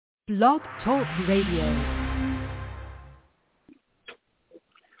Blog Talk Radio.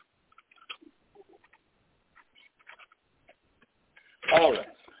 All right.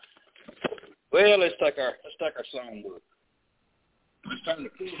 Well, let's take our songbook. Let's turn to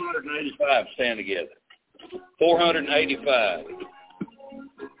 485. Stand together. 485.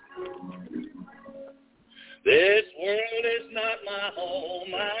 This world is not my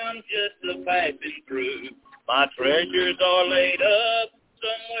home. I'm just a passing through. My treasures are laid up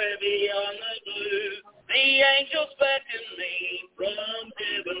somewhere beyond the blue. The angels beckon me from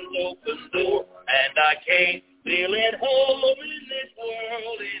heaven's open door, and I can't feel at home in this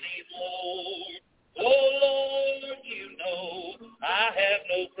world anymore. Oh, Lord, you know I have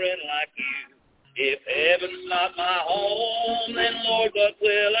no friend like you. If heaven's not my home, then, Lord, what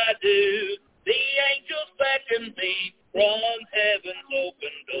will I do? The angels beckon me from heaven's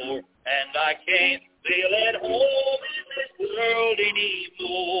open door, and I can't feel at home in this world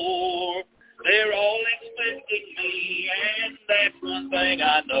anymore. They're all expecting me, and that's one thing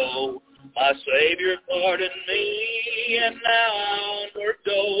I know. My Savior pardoned me, and now I onward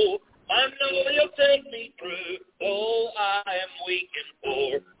go. I know He'll take me through, though I am weak and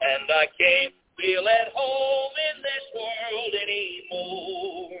poor, and I can't feel at home in this world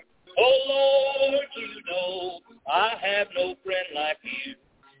anymore. Oh, Lord, you know I have no friend like you.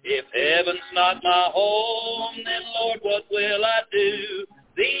 If heaven's not my home, then, Lord, what will I do?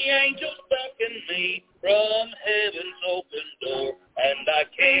 The angels beckon me from heaven's open door, and I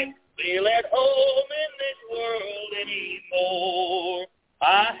can't feel at home in this world anymore.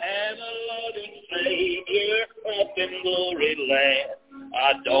 I have a loving Savior up in glory land.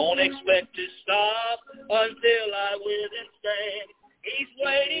 I don't expect to stop until I with Him stand. He's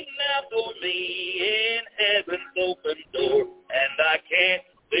waiting now for me in heaven's open door, and I can't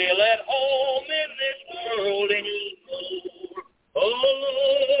feel at home in this world anymore. Oh,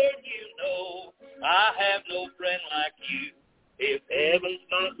 Lord, you know I have no friend like you. If heaven's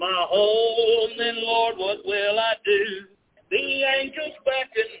not my home, then, Lord, what will I do? The angels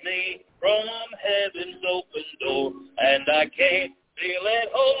beckon me from heaven's open door, and I can't feel at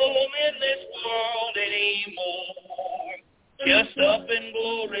home in this world anymore. Just up in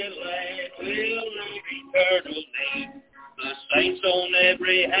glory land we'll live eternally. The saints on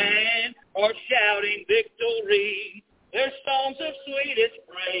every hand are shouting victory. Their songs of sweetest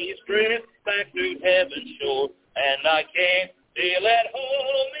praise drift back through heaven's shore, and I can't feel at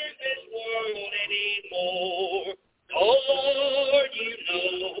home in this world anymore. Oh, Lord, you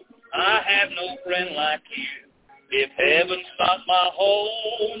know I have no friend like you. If heaven's not my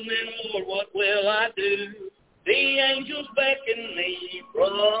home, then, Lord, what will I do? The angels beckon me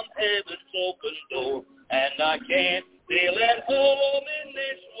from heaven's open door, and I can't feel at home in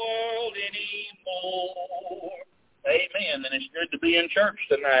this world anymore. Amen. And it's good to be in church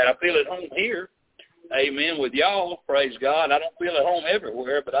tonight. I feel at home here. Amen. With y'all, praise God. I don't feel at home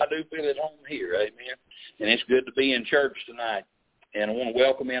everywhere, but I do feel at home here. Amen. And it's good to be in church tonight. And I want to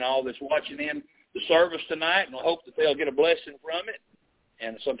welcome in all that's watching in the service tonight, and I hope that they'll get a blessing from it.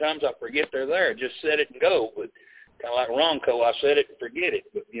 And sometimes I forget they're there. Just set it and go. But kind of like Ronco, I set it and forget it.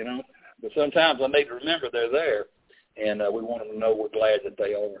 But, you know, but sometimes I need to remember they're there. And we want them to know we're glad that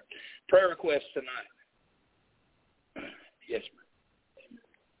they are. Prayer requests tonight. Yes, ma'am.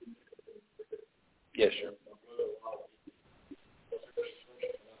 Yes, sir.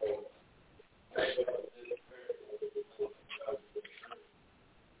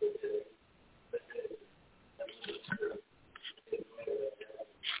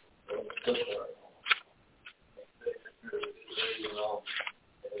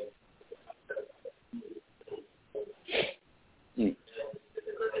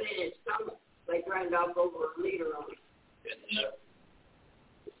 They grind off over a liter on it.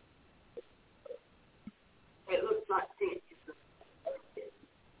 It looks like fish.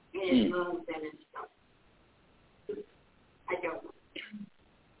 In his lungs and his stomach. I don't know.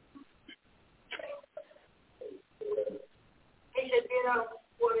 He said, you know,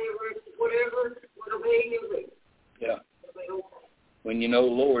 whatever you do. Yeah. When you know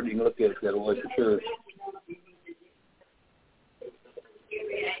the Lord, you can look at it that way for sure.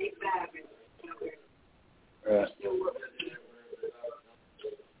 Right.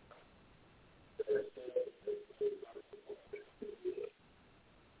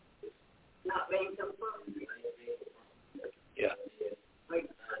 Not being confirmed. Yeah.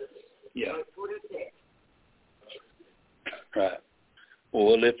 Yeah. What is that? Right. Well,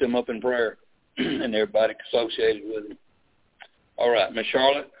 we'll lift them up in prayer and everybody associated with them. All right, Miss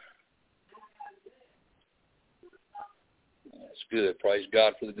Charlotte. That's good. Praise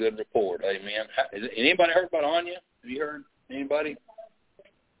God for the good report. Amen. Anybody heard about Anya? Have you heard? Anybody?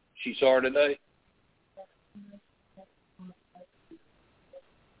 She saw her today?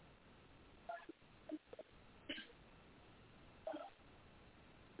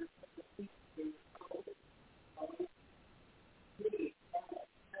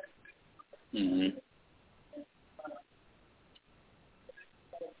 Mm-hmm.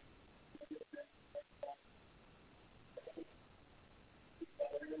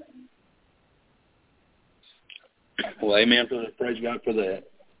 Well, amen. Praise God for that.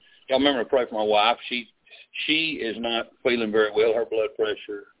 Y'all remember to pray for my wife. She is not feeling very well. Her blood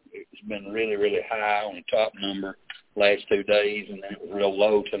pressure has been really, really high on the top number last 2 days, and then it was real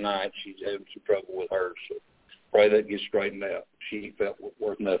low tonight. She's having some trouble with hers. So pray that gets straightened out. She felt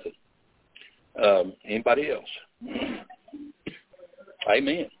worth nothing. Anybody else?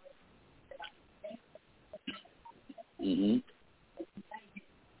 Amen. Mm-hmm.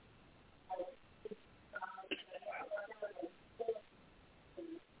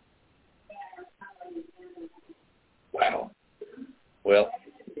 Wow. Well,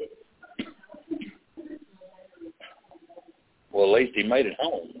 at least he made it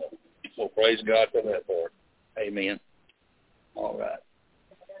home. So praise God for that part. Amen. All right.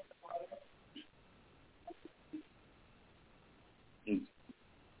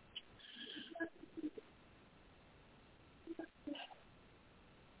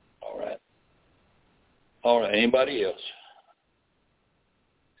 All right. Anybody else?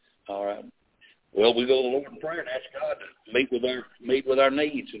 All right. Well, we go to the Lord in prayer and ask God to meet with our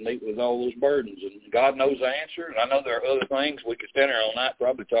needs and meet with all those burdens. And God knows the answer. And I know there are other things we could stand here all night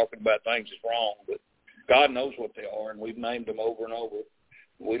probably talking about things that's wrong, but God knows what they are, and we've named them over and over.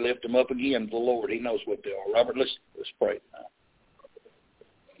 We lift them up again to the Lord. He knows what they are. Robert, let's pray now.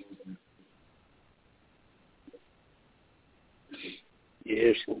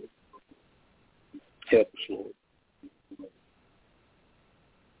 Yes, Lord. Help us, Lord.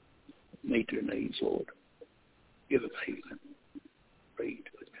 Meet their needs, Lord. Give us healing. Pray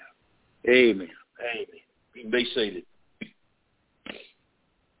to it now. Amen. Amen. You can be seated.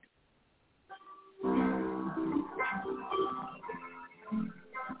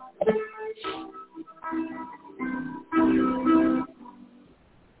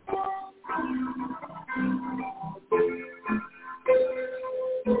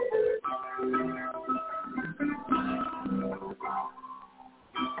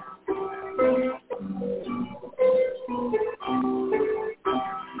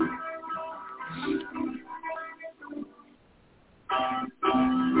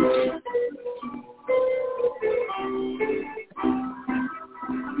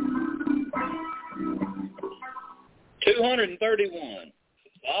 $231.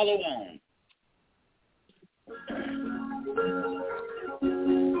 Follow on.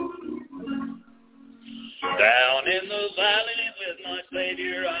 Down in the valley with my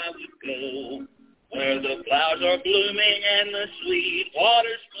Savior I would go, where the flowers are blooming and the sweet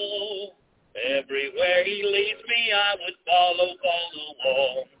waters flow. Everywhere he leads me I would follow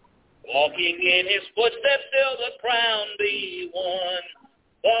on. Walking in his footsteps till the crown be won.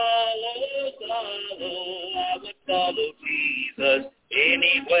 Follow, I would follow Jesus.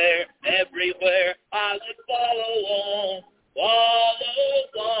 Anywhere, everywhere, I would follow on. Follow,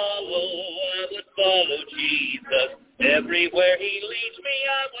 I would follow Jesus. Everywhere he leads me,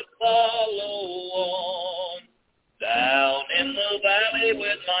 I would follow on. Down in the valley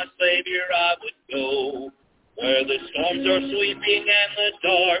with my Savior I would go, where the storms are sweeping and the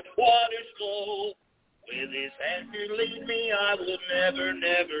dark waters flow. With his hand to lead me, I will never,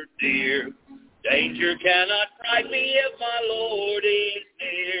 never fear. Danger cannot frighten me if my Lord is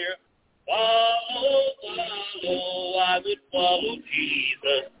near. Follow, I would follow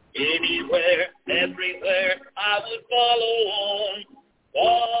Jesus. Anywhere, everywhere, I would follow on.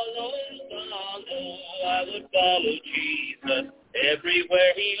 Follow, I would follow Jesus.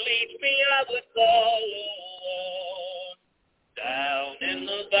 Everywhere he leads me, I would follow on. Down in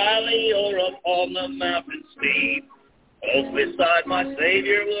the valley or upon the mountain steep, close beside my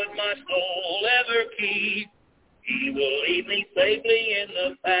Savior would my soul ever keep. He will lead me safely in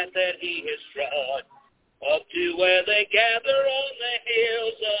the path that he has trod, up to where they gather on the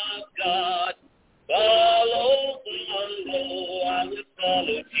hills of God. Follow, I would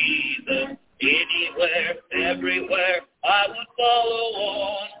follow Jesus. Anywhere, everywhere, I would follow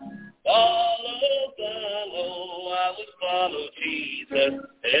on. Follow, I would follow Jesus.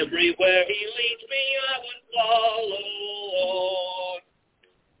 Everywhere he leads me, I would follow on.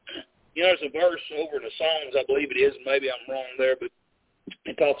 You know, there's a verse over in the Psalms, I believe it is, and maybe I'm wrong there, but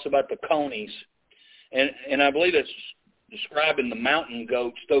it talks about the conies. And I believe it's describing the mountain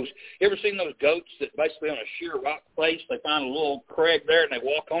goats. Those, you ever seen those goats that basically on a sheer rock place, they find a little crag there and they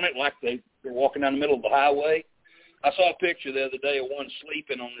walk on it like they're walking down the middle of the highway? I saw a picture the other day of one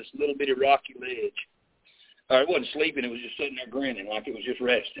sleeping on this little bitty rocky ledge. Or it wasn't sleeping, it was just sitting there grinning like it was just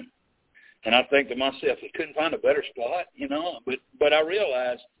resting. And I think to myself, he couldn't find a better spot, you know. But I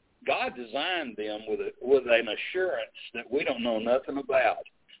realized God designed them with an assurance that we don't know nothing about,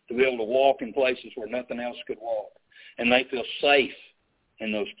 to be able to walk in places where nothing else could walk. And they feel safe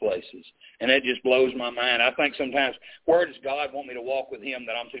in those places. And it just blows my mind. I think sometimes, where does God want me to walk with him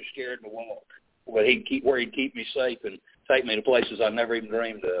that I'm too scared to walk? Where he'd keep me safe and take me to places I never even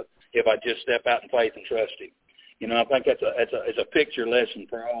dreamed of if I just step out in faith and trust him. You know, I think it's a picture lesson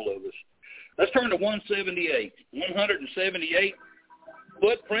for all of us. Let's turn to 178. 178,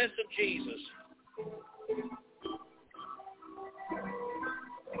 Footprints of Jesus.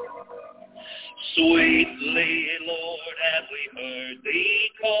 Sweetly, Lord, have we heard thee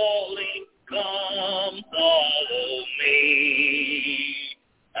calling, come follow me.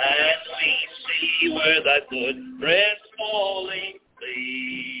 As we see where thy footprints falling,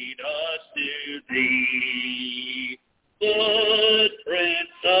 lead us to thee.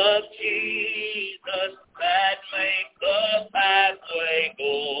 Footprints of Jesus that make the pathway go.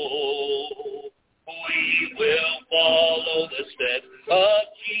 We will follow the steps of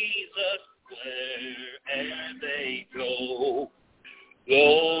Jesus wherever they go.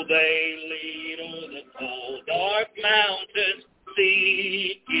 Though they lead o'er the cold, dark mountains,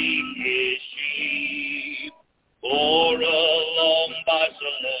 seeking his sheep, or along by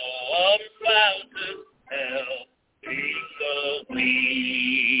Siloam fountain, helping the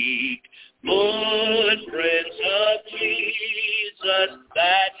weak. Footprints of Jesus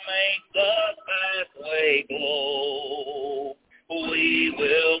that make the pathway glow. We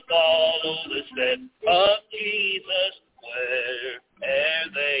will follow the steps of Jesus wherever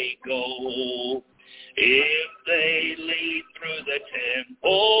they go. If they lead through the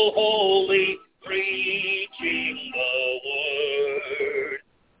temple holy, preaching the word,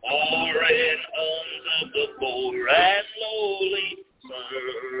 or in homes of the poor and lowly,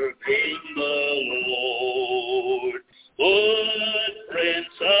 serving the Lord.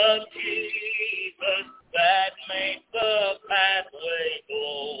 Footprints of Jesus that make the pathway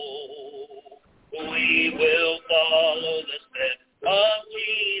glow. We will follow the steps of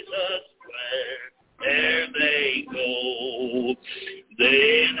Jesus where they go.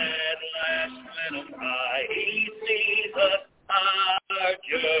 Then at last when on high he sees us, our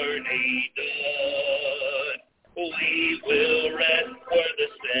journey done, we will rest where the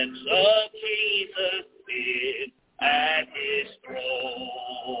steps of Jesus is at his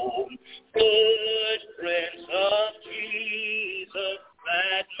throne. Footprints of Jesus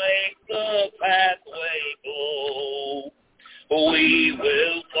that make the pathway glow. We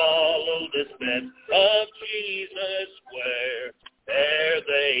will follow the steps of Jesus where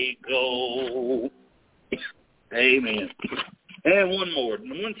they go. Amen. And one more,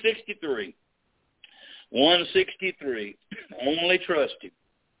 163. 163, only trust him.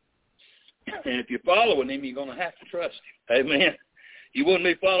 And if you're following him, you're going to have to trust him. Amen. You wouldn't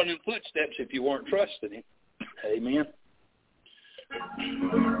be following his footsteps if you weren't trusting him. Amen.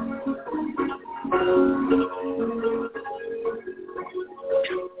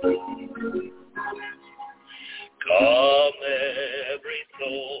 Come every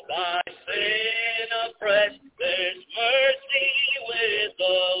soul by sin oppressed, there's mercy with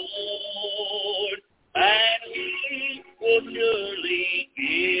the Lord, and he will surely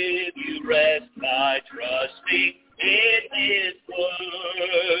give you rest by trusting in his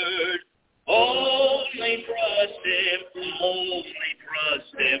word. Only trust him, only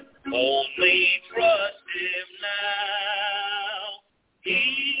trust him, only trust him now. He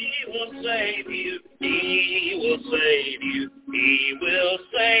will save you, he will save you, he will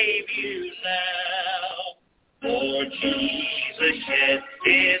save you now. For Jesus shed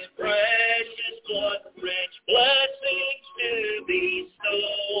his precious blood, rich blessings to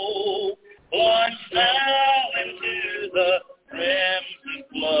bestow. Plunge now into the crimson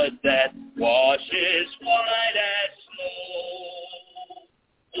flood that washes white as snow.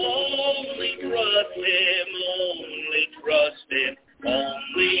 Only trust him, only trust him,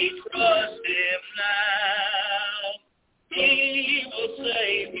 only trust him now. He will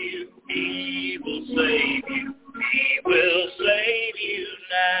save you, he will save you, he will save you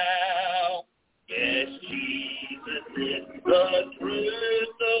now. Yes, Jesus is the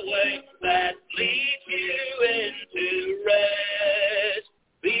truth, the way that leads you into rest.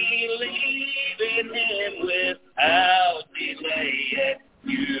 Believe in him without delay, and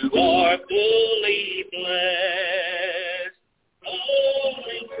you are fully blessed.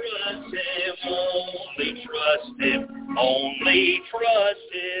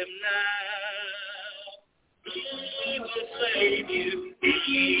 him now. He will save you.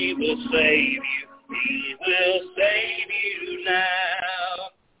 He will save you. He will save you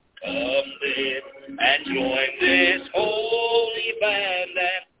now. Come then and join this holy band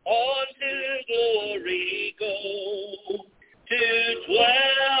and on to glory go, to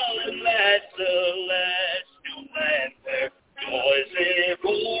dwell in that celestial land where joys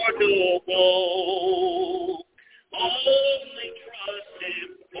immortal flow. Only trust him,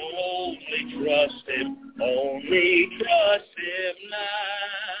 only trust him, only trust him now.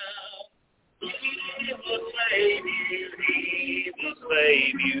 He will save you, he will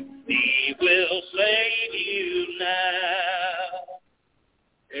save you, he will save you now.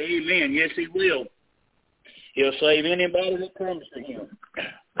 Amen. Yes, he will. He'll save anybody that comes to him.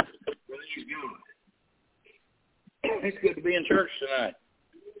 Praise God. It's good to be in church tonight.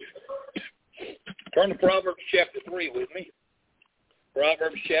 Turn to Proverbs chapter 3 with me.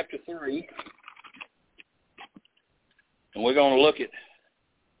 Proverbs chapter 3. And we're going to look at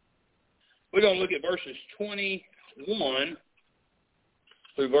verses 21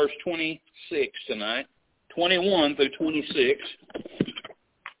 through verse 26 tonight. 21 through 26.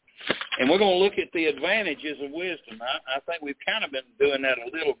 And we're going to look at the advantages of wisdom. I think we've kind of been doing that a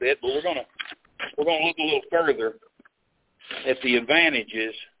little bit, but we're going to look a little further at the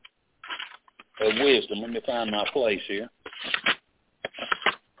advantages of wisdom. Let me find my place here.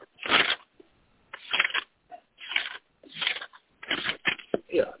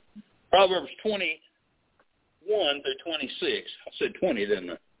 Yeah. Proverbs 21 through 26. I said 20, didn't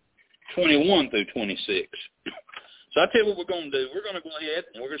I? 21 through 26. So I tell you what we're going to do. We're going to go ahead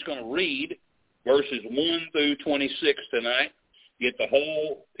and we're just going to read verses 1 through 26 tonight. Get the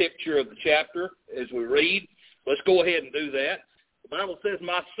whole picture of the chapter as we read. Let's go ahead and do that. The Bible says,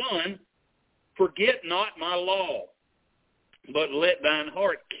 "My son, forget not my law, but let thine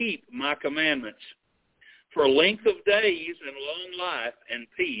heart keep my commandments. For length of days and long life and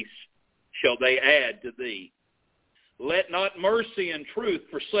peace shall they add to thee. Let not mercy and truth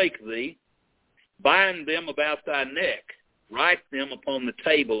forsake thee. Bind them about thy neck. Write them upon the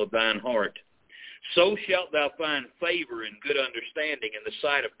table of thine heart. So shalt thou find favor and good understanding in the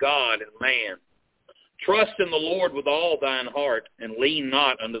sight of God and man. Trust in the Lord with all thine heart, and lean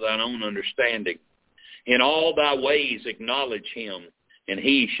not unto thine own understanding. In all thy ways acknowledge him, and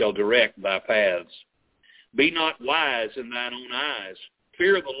he shall direct thy paths. Be not wise in thine own eyes.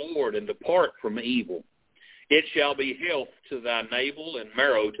 Fear the Lord, and depart from evil. It shall be health to thy navel, and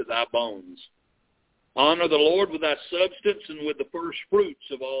marrow to thy bones. Honor the Lord with thy substance, and with the first fruits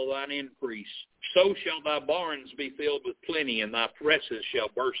of all thine increase. So shall thy barns be filled with plenty, and thy presses shall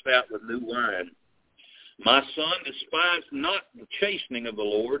burst out with new wine. My son, despise not the chastening of the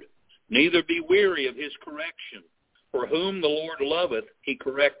Lord, neither be weary of his correction. For whom the Lord loveth, he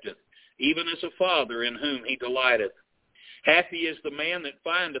correcteth, even as a father in whom he delighteth. Happy is the man that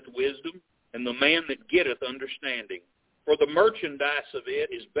findeth wisdom, and the man that getteth understanding. For the merchandise of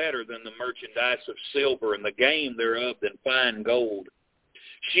it is better than the merchandise of silver, and the game thereof than fine gold.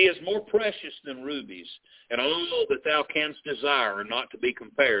 She is more precious than rubies, and all that thou canst desire are not to be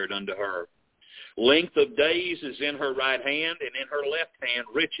compared unto her. Length of days is in her right hand, and in her left hand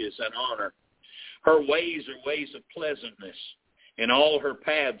riches and honor. Her ways are ways of pleasantness, and all her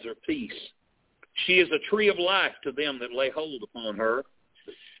paths are peace. She is a tree of life to them that lay hold upon her,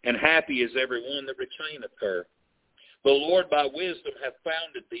 and happy is every one that retaineth her. The Lord by wisdom hath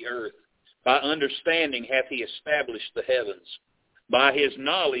founded the earth. By understanding hath he established the heavens. By his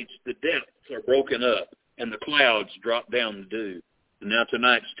knowledge the depths are broken up, and the clouds drop down the dew. And now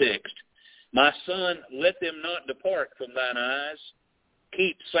tonight's text. My son, let them not depart from thine eyes.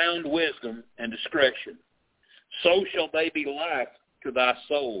 Keep sound wisdom and discretion. So shall they be life to thy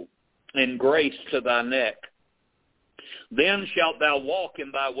soul, and grace to thy neck. Then shalt thou walk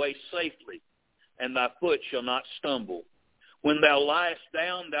in thy way safely, and thy foot shall not stumble. When thou liest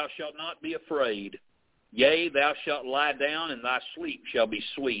down, thou shalt not be afraid. Yea, thou shalt lie down, and thy sleep shall be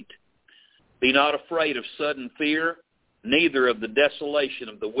sweet. Be not afraid of sudden fear, neither of the desolation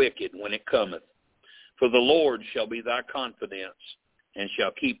of the wicked when it cometh. For the Lord shall be thy confidence, and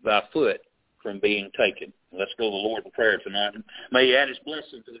shall keep thy foot from being taken. Let's go to the Lord in prayer tonight. May he add his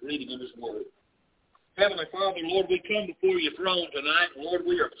blessing to the reading of his word. Heavenly Father, Lord, we come before your throne tonight. Lord,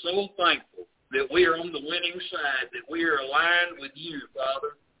 we are so thankful that we are on the winning side, that we are aligned with you,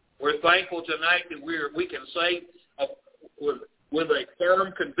 Father. We're thankful tonight that we can say with a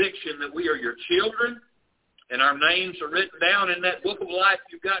firm conviction that we are your children, and our names are written down in that book of life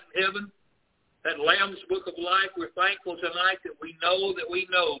you've got in heaven, that Lamb's book of life. We're thankful tonight that we know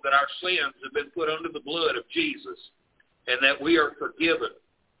that our sins have been put under the blood of Jesus, and that we are forgiven.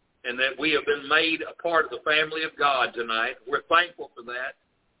 and that we have been made a part of the family of God tonight. We're thankful for that.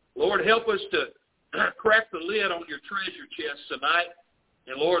 Lord, help us to crack the lid on your treasure chest tonight.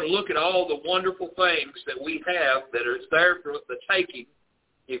 And, Lord, look at all the wonderful things that we have that are there for the taking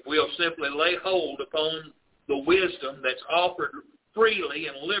if we'll simply lay hold upon the wisdom that's offered freely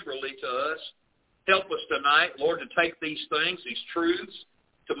and liberally to us. Help us tonight, Lord, to take these things, these truths,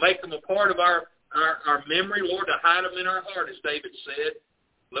 to make them a part of our memory, Lord, to hide them in our heart, as David said.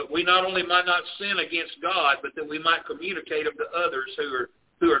 That we not only might not sin against God, but that we might communicate them to others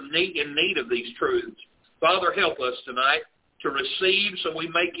who are in need of these truths. Father, help us tonight to receive so we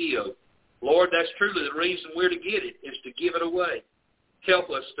may give. Lord, that's truly the reason we're to get it, is to give it away. Help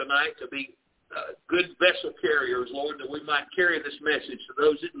us tonight to be good vessel carriers, Lord, that we might carry this message to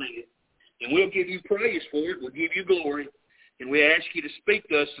those that need it. And we'll give you praise for it. We'll give you glory. And we ask you to speak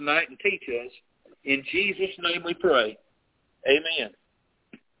to us tonight and teach us. In Jesus' name we pray. Amen.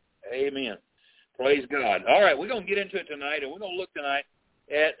 Amen. Praise God. All right, we're going to get into it tonight, and we're going to look tonight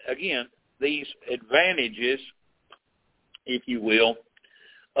at, again, these advantages, if you will,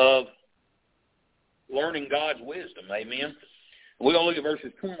 of learning God's wisdom. Amen. We're going to look at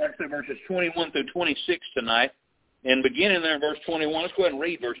verses 21 through 26 tonight. And beginning there in verse 21, let's go ahead and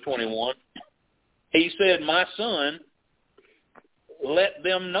read verse 21. He said, "My son, let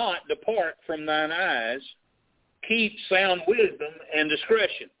them not depart from thine eyes. Keep sound wisdom and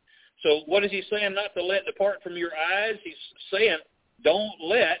discretion." So what is he saying not to let depart from your eyes? He's saying don't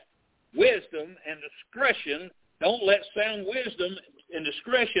let wisdom and discretion, don't let sound wisdom and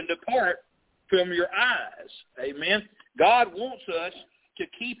discretion depart from your eyes. Amen. God wants us to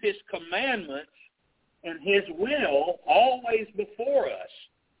keep his commandments and his will always before us,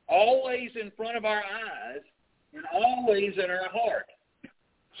 always in front of our eyes, and always in our heart.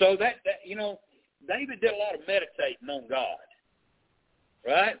 So that David did a lot of meditating on God,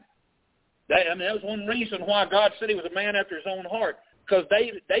 right? That was one reason why God said he was a man after his own heart, because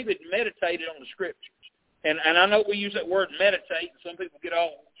David meditated on the Scriptures. And I know we use that word meditate, and some people get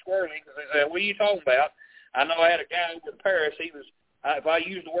all squirrely. What are you talking about? I know I had a guy over in Paris. If I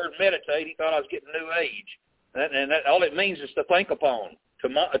used the word meditate, he thought I was getting New Age. And that, all it means is to think upon,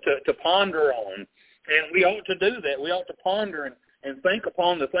 to ponder on. And we ought to do that. We ought to ponder and think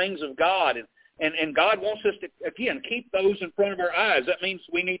upon the things of God. And God wants us to, again, keep those in front of our eyes. That means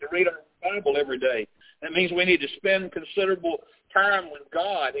we need to read our Bible every day. That means we need to spend considerable time with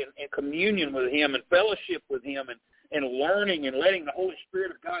God and communion with him and fellowship with him and learning and letting the Holy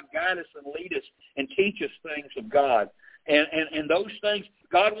Spirit of God guide us and lead us and teach us things of God. And those things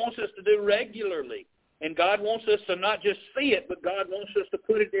God wants us to do regularly. And God wants us to not just see it, but God wants us to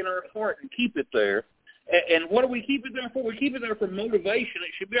put it in our heart and keep it there. And what do we keep it there for? We keep it there for motivation.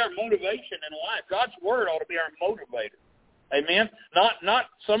 It should be our motivation in life. God's Word ought to be our motivator. Amen? Not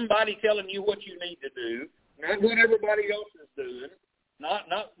somebody telling you what you need to do, not what everybody else is doing,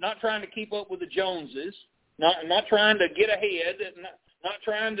 not trying to keep up with the Joneses, not trying to get ahead, not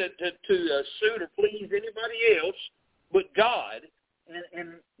trying to suit or please anybody else, but God.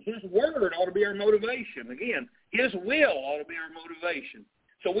 And his Word ought to be our motivation. Again, his will ought to be our motivation.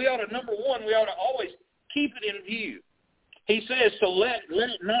 So we ought to, number one, we ought to always keep it in view. He says, so let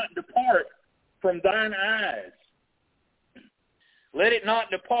it not depart from thine eyes. Let it not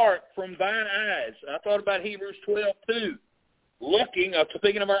depart from thine eyes. I thought about Hebrews 12:2. Looking,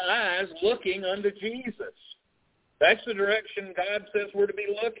 speaking of our eyes, looking unto Jesus. That's the direction God says we're to be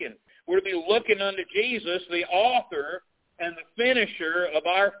looking. We're to be looking unto Jesus, the author and the finisher of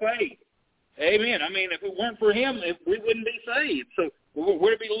our faith. Amen. I mean, if it weren't for him, we wouldn't be saved. So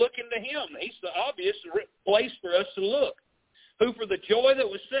we're to be looking to him. He's the obvious place for us to look. Who for the joy that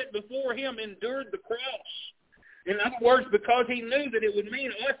was set before him endured the cross. In other words, because he knew that it would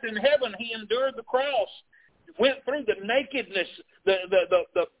mean us in heaven, he endured the cross. Went through the nakedness,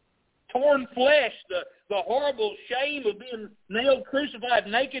 the torn flesh, the horrible shame of being nailed, crucified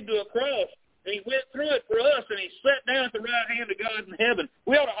naked to a cross. And he went through it for us, and he sat down at the right hand of God in heaven.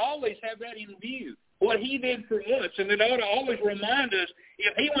 We ought to always have that in view, what he did for us. And it ought to always remind us,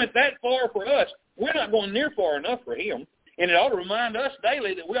 if he went that far for us, we're not going near far enough for him. And it ought to remind us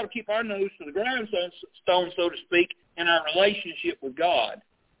daily that we ought to keep our nose to the grindstone, so to speak, in our relationship with God.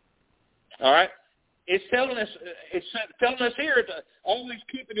 All right? It's telling us here to always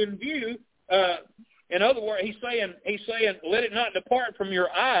keep it in view. In other words, he's saying, let it not depart from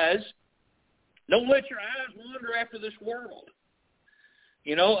your eyes. Don't let your eyes wander after this world.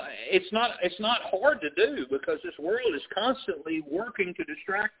 You know, it's not hard to do because this world is constantly working to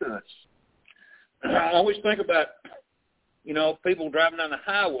distract us. I always think about, people driving down the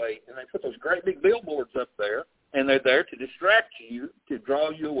highway, and they put those great big billboards up there, And they're there to distract you, to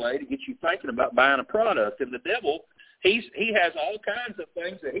draw you away, to get you thinking about buying a product. And the devil, he has all kinds of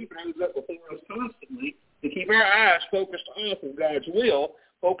things that he throws up before us constantly to keep our eyes focused off of God's will,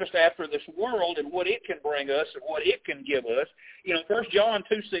 focused after this world and what it can bring us and what it can give us. 1 John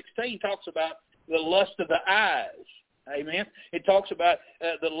 2:16 talks about the lust of the eyes. Amen. It talks about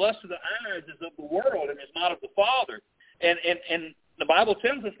the lust of the eyes is of the world and is not of the Father. And the Bible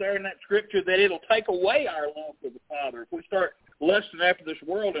tells us there in that scripture that it'll take away our love for the Father. If we start lusting after this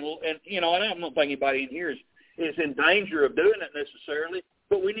world, and I don't think anybody in here is in danger of doing it necessarily,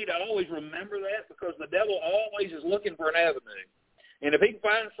 but we need to always remember that, because the devil always is looking for an avenue. And if he can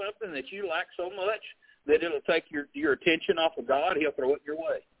find something that you like so much that it'll take your attention off of God, he'll throw it your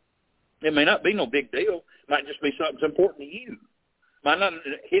way. It may not be no big deal. It might just be something that's important to you. It might not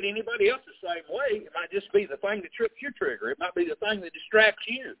hit anybody else the same way. It might just be the thing that trips your trigger. It might be the thing that distracts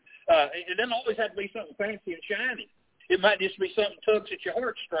you. It doesn't always have to be something fancy and shiny. It might just be something that tugs at your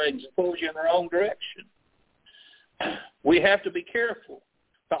heartstrings and pulls you in the wrong direction. We have to be careful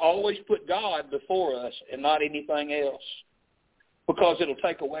to always put God before us and not anything else, because it'll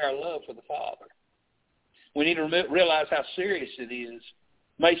take away our love for the Father. We need to realize how serious it is.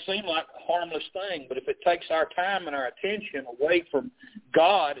 It may seem like a harmless thing, but if it takes our time and our attention away from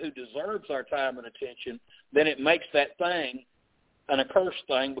God, who deserves our time and attention, then it makes that thing an accursed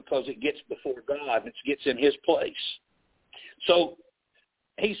thing, because it gets before God and it gets in his place. So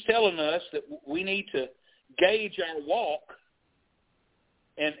he's telling us that we need to gauge our walk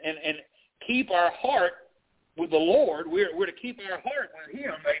and keep our heart with the Lord. We're to keep our heart with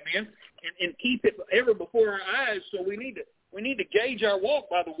him, amen, and keep it ever before our eyes. So we need to gauge our walk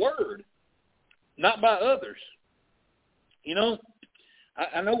by the Word, not by others.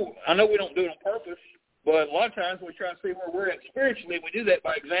 I know we don't do it on purpose, but a lot of times we try to see where we're at spiritually. We do that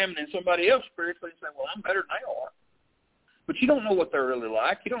by examining somebody else spiritually and saying, well, I'm better than they are. But you don't know what they're really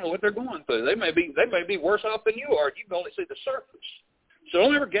like. You don't know what they're going through. They may be worse off than you are. You can only see the surface. So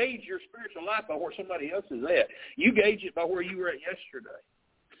don't ever gauge your spiritual life by where somebody else is at. You gauge it by where you were at yesterday,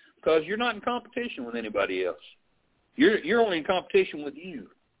 because you're not in competition with anybody else. You're only in competition with you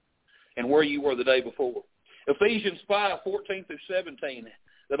and where you were the day before. Ephesians 5:14 through 17.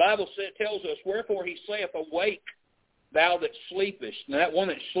 The Bible tells us, wherefore he saith, awake, thou that sleepest. Now that one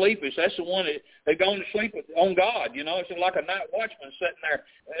that sleepest, that's the one that they've gone to sleep on God. It's like a night watchman sitting there.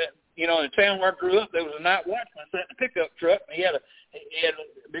 In the town where I grew up, there was a night watchman sitting in a pickup truck, and he had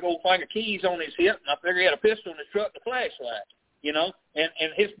a big old thing of keys on his hip, and I figured he had a pistol in his truck and a flashlight. And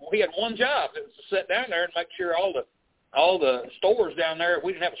he had one job. It was to sit down there and make sure all the stores down there,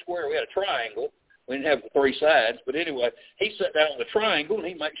 we didn't have a square, we had a triangle. We didn't have the three sides, but anyway, he sat down on the triangle and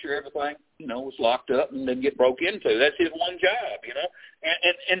he'd make sure everything, was locked up and didn't get broke into. That's his one job,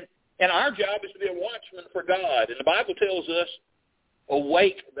 And our job is to be a watchman for God. And the Bible tells us,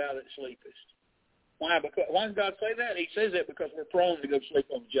 awake thou that sleepest. Why? Why does God say that? He says that because we're prone to go sleep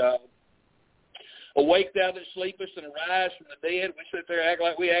on the job. Awake thou that sleepest, and arise from the dead. We sit there act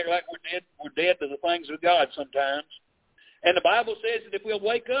like we're dead. We're dead to the things of God sometimes. And the Bible says that if we'll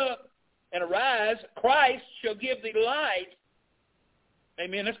wake up and arise, Christ shall give thee light.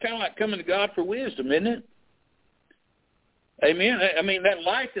 Amen. That's kind of like coming to God for wisdom, isn't it? Amen. I mean, that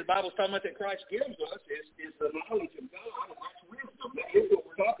light that the Bible's talking about that Christ gives us is the knowledge of God, and that's wisdom. That is what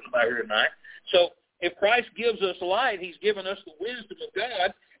we're talking about here tonight. So if Christ gives us light, he's given us the wisdom of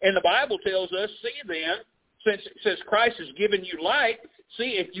God. And the Bible tells us, see then, since Christ has given you light,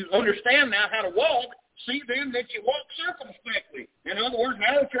 see, if you understand now how to walk, see then that you walk circumspectly. In other words,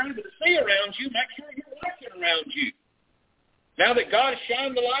 now that you're able to see around you, make sure you're walking around you. Now that God has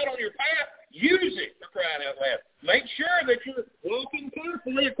shined the light on your path, use it, for crying out loud. Make sure that you're walking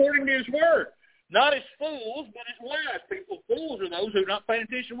carefully according to his word. Not as fools, but as wise people. Fools are those who are not paying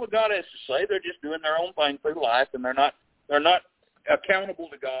attention to what God has to say. They're just doing their own thing through life, and they're not accountable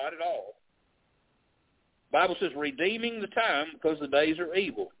to God at all. The Bible says, redeeming the time because the days are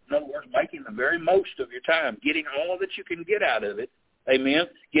evil. In other words, making the very most of your time, getting all that you can get out of it. Amen.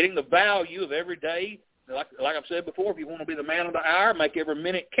 Getting the value of every day. Like I've said before, if you want to be the man of the hour, make every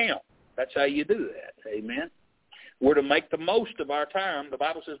minute count. That's how you do that. Amen. We're to make the most of our time. The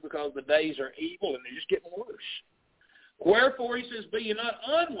Bible says because the days are evil and they're just getting worse. Wherefore, he says, be ye not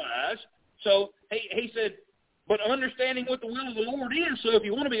unwise. So he said, but understanding what the will of the Lord is. So if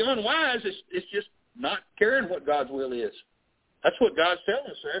you want to be unwise, it's just not caring what God's will is. That's what God's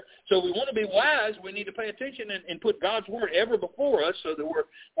telling us there. So if we want to be wise, we need to pay attention and put God's word ever before us so that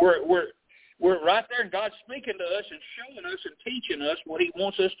we're right there and God's speaking to us and showing us and teaching us what he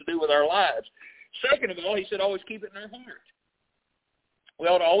wants us to do with our lives. Second of all, he said always keep it in our heart. We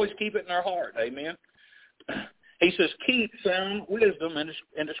ought to always keep it in our heart. Amen. He says, keep sound wisdom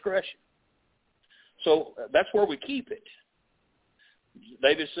and discretion. So that's where we keep it.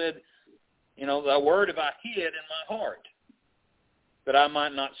 David said, you know, thy word have I hid in my heart, that I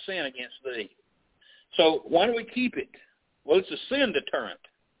might not sin against thee. So why do we keep it? Well, it's a sin deterrent.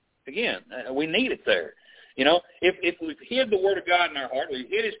 Again, we need it there. You know, if we've hid the word of God in our heart, we've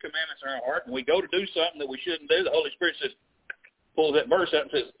hid his commandments in our heart, and we go to do something that we shouldn't do, the Holy Spirit says, pulls that verse out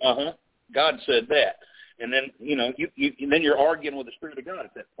and says, God said that. And then, you know, then you're arguing with the Spirit of God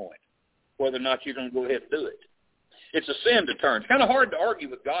at that point, whether or not you're going to go ahead and do it. It's a sin deterrent. It's kind of hard to argue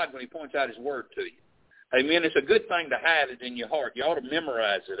with God when he points out his word to you. Amen. It's a good thing to have it in your heart. You ought to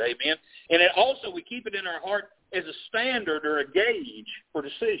memorize it. Amen. And it also, we keep it in our heart as a standard or a gauge for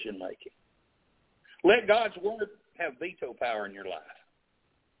decision making. Let God's word have veto power in your life.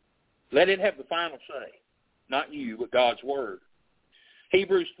 Let it have the final say. Not you, but God's word.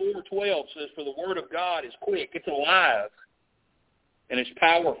 Hebrews 4:12 says, for the word of God is quick, it's alive, and it's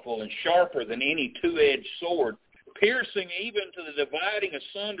powerful and sharper than any two-edged sword, piercing even to the dividing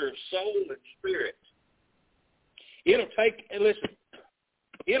asunder of soul and spirit. It'll take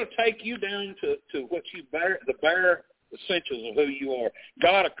you down to what you bear, the bare essentials of who you are.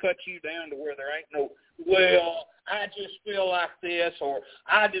 God will cut you down to where there ain't no, well, I just feel like this, or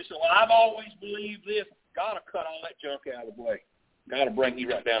I've always believed this. God will cut all that junk out of the way. God will bring you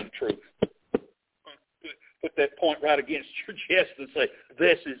right down to truth. Put that point right against your chest and say,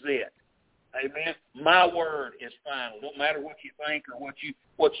 this is it. Amen. My word is final. Don't matter what you think or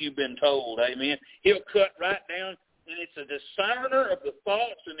what you've been told. Amen. He'll cut right down, and it's a discerner of the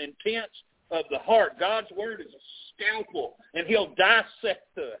thoughts and intents of the heart. God's word is a scalpel, and he'll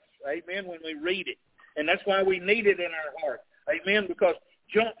dissect us. Amen. When we read it, and that's why we need it in our heart. Amen. Because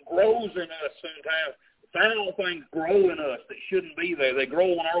junk grows in us sometimes. Foul things grow in us that shouldn't be there. They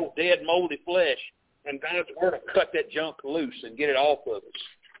grow in our old dead, moldy flesh, and God's word will cut that junk loose and get it off of us.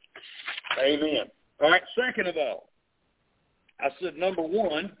 Amen. All right, second of all, I said number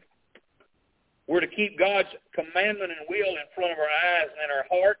one, we're to keep God's commandment and will in front of our eyes and in our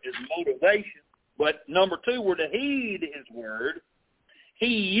heart as motivation. But number two, we're to heed his word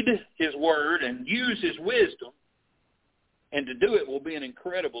and use his wisdom, and to do it will be an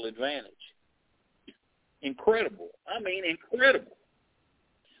incredible advantage. Incredible. I mean, incredible.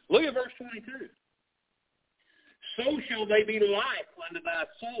 Look at verse 22. So shall they be life unto thy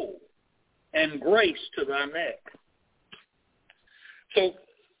soul, and grace to thy neck. So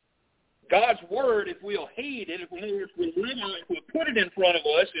God's word, if we'll heed it, if we live on it, if we put it in front of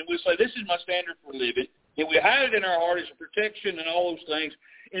us, and we say, this is my standard for living, if we hide it in our heart as a protection and all those things,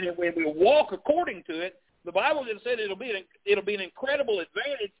 and if we walk according to it, the Bible just said it'll be an incredible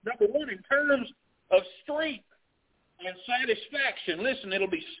advantage, number one, in terms of strength and satisfaction. Listen,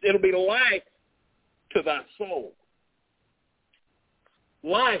 it'll be life to thy soul.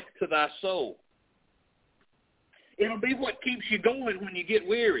 Life to thy soul. It'll be what keeps you going when you get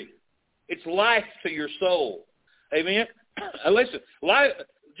weary. It's life to your soul. Amen? Listen,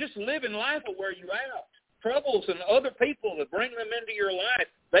 just living life will wear you out. Troubles and other people that bring them into your life,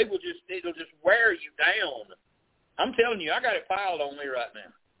 it'll just wear you down. I'm telling you, I got it piled on me right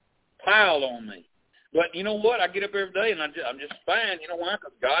now. Piled on me. But you know what? I get up every day and I'm just fine. You know why?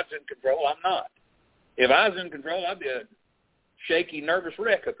 Because God's in control. I'm not. If I was in control, I'd be a shaky, nervous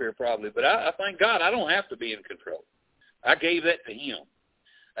wreck up here probably. But I thank God I don't have to be in control. I gave that to him.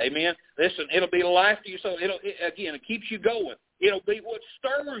 Amen. Listen, it'll be life to you. So it keeps you going. It'll be what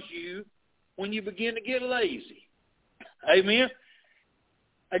stirs you when you begin to get lazy. Amen.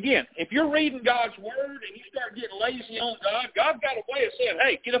 Again, if you're reading God's word and you start getting lazy on God, God's got a way of saying,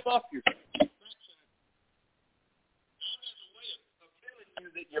 hey, get up off your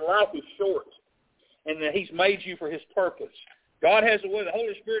that your life is short and that he's made you for his purpose. God has a way, the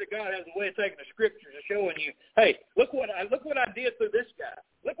Holy Spirit of God has a way of taking the scriptures and showing you, hey, look what I did through this guy.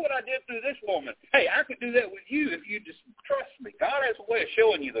 Look what I did through this woman. Hey, I could do that with you if you just trust me. God has a way of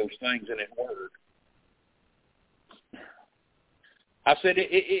showing you those things in his word. I said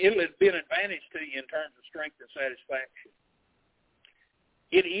it'll be an advantage to you in terms of strength and satisfaction.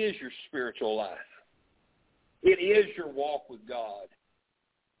 It is your spiritual life. It is your walk with God.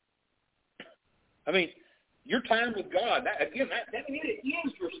 I mean, your time with God, that is your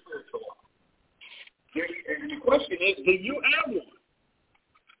spiritual life. And the question is, do you have one?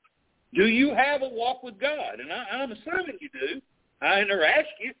 Do you have a walk with God? And I'm assuming you do. I never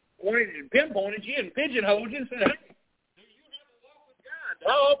asked you, pinpointed you and pigeonholed you and said, hey, do you have a walk with God?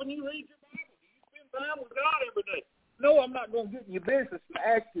 How often you read your Bible? Do you spend time with God every day? No, I'm not going to get in your business and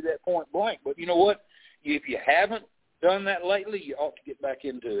ask you that point blank. But you know what? If you haven't done that lately, you ought to get back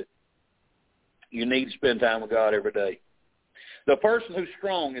into it. You need to spend time with God every day. The person who's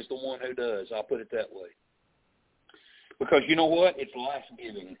strong is the one who does. I'll put it that way. Because you know what? It's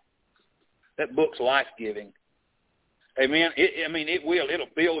life-giving. That book's life-giving. Amen. It will. It'll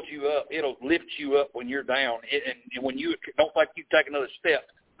build you up. It'll lift you up when you're down. And when you don't think you take another step,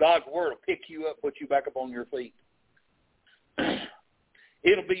 God's Word will pick you up, put you back up on your feet.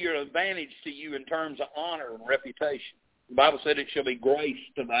 It'll be your advantage to you in terms of honor and reputation. The Bible said it shall be grace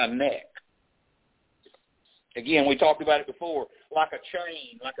to thy neck. Again, we talked about it before, like a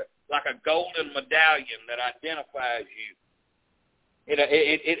chain, like a golden medallion that identifies you.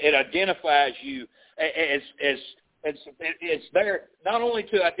 It identifies you as it's there not only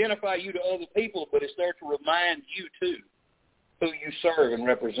to identify you to other people, but it's there to remind you too who you serve and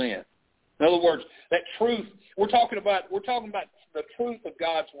represent. In other words, that truth we're talking about the truth of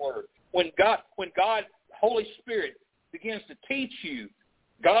God's Word. When God, Holy Spirit, begins to teach you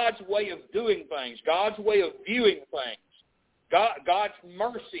God's way of doing things, God's way of viewing things, God's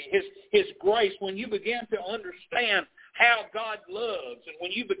mercy, His grace, when you begin to understand how God loves, and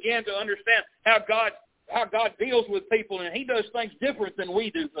when you begin to understand how God deals with people, and He does things different than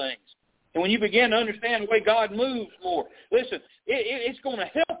we do things. And when you begin to understand the way God moves more, listen, it's going to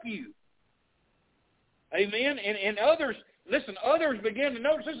help you. Amen? And others begin to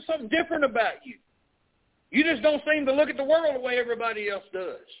notice there's something different about you. You just don't seem to look at the world the way everybody else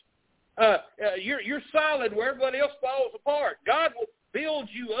does. You're solid where everybody else falls apart. God will build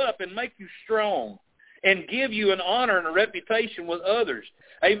you up and make you strong and give you an honor and a reputation with others.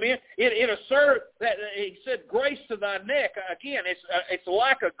 Amen. It'll serve that. He said, "Grace to thy neck." Again, it's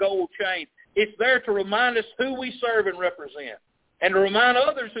like a gold chain. It's there to remind us who we serve and represent, and to remind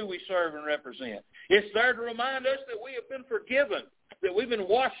others who we serve and represent. It's there to remind us that we have been forgiven, that we've been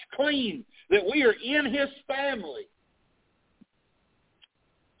washed clean, that we are in His family.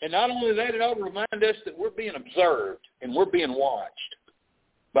 And not only that, it ought to remind us that we're being observed and we're being watched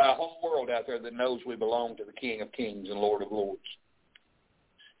by a whole world out there that knows we belong to the King of Kings and Lord of Lords.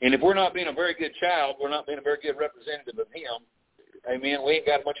 And if we're not being a very good child, we're not being a very good representative of Him, amen, we ain't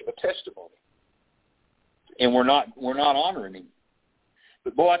got much of a testimony. And we're not honoring Him.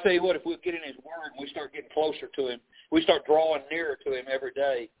 But boy, I tell you what, if we get in His Word and we start getting closer to Him, we start drawing nearer to Him every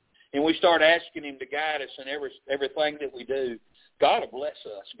day, and we start asking Him to guide us in everything that we do, God will bless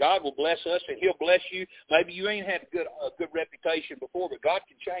us. God will bless us, and He'll bless you. Maybe you ain't had a good reputation before, but God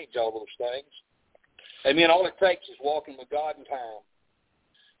can change all those things. Amen. All it takes is walking with God in time.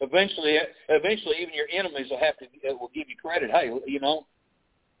 Eventually, even your enemies will give you credit. Hey,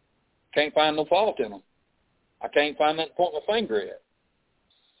 can't find no fault in them. I can't find nothing to point my finger at.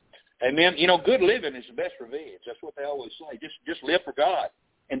 Amen. Good living is the best revenge. That's what they always say. Just live for God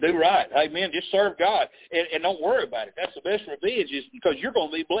and do right. Amen. Just serve God and don't worry about it. That's the best revenge, is because you're going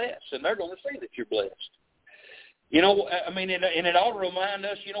to be blessed, and they're going to see that you're blessed. And it ought to remind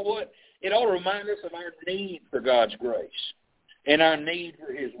us, you know what? It ought to remind us of our need for God's grace and our need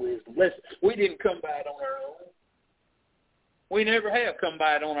for His wisdom. Listen, we didn't come by it on our own. We never have come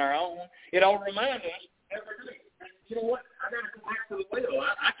by it on our own. It ought to remind us every day. You know what? I got to go back to the well.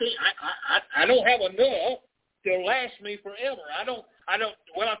 I don't have enough to last me forever.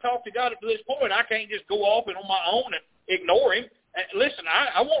 When I talk to God up to this point, I can't just go off and on my own and ignore Him. Listen,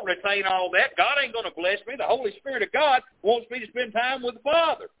 I won't retain all that. God ain't going to bless me. The Holy Spirit of God wants me to spend time with the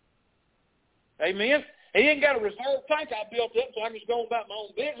Father. Amen. He ain't got a reserve tank I built up so I can just go about my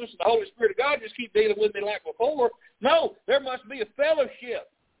own business and the Holy Spirit of God just keep dealing with me like before. No, there must be a fellowship.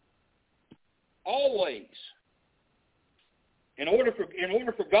 Always. In order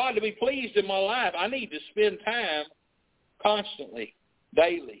for God to be pleased in my life, I need to spend time constantly,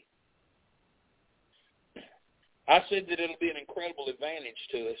 daily. I said that it'll be an incredible advantage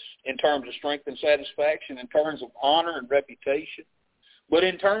to us in terms of strength and satisfaction, in terms of honor and reputation, but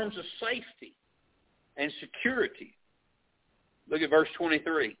in terms of safety and security. Look at verse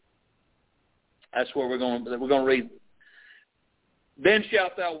 23. That's where we're going to read. Then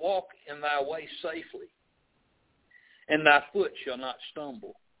shalt thou walk in thy way safely, and thy foot shall not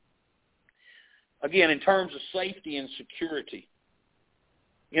stumble. Again, in terms of safety and security.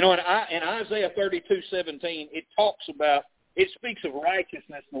 In Isaiah 32:17, it speaks of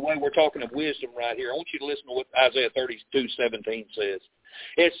righteousness in the way we're talking of wisdom right here. I want you to listen to what Isaiah 32:17 says.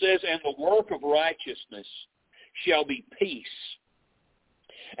 It says, and the work of righteousness shall be peace,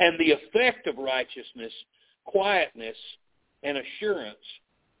 and the effect of righteousness, quietness, and assurance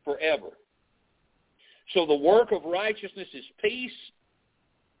forever. So the work of righteousness is peace,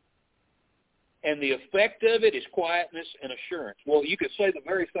 and the effect of it is quietness and assurance. Well, you could say the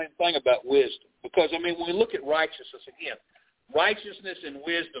very same thing about wisdom. Because, when we look at righteousness, again, righteousness and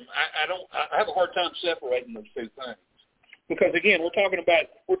wisdom, I have a hard time separating those two things. Because again, we're talking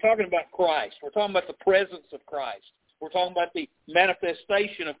about Christ. We're talking about the presence of Christ. We're talking about the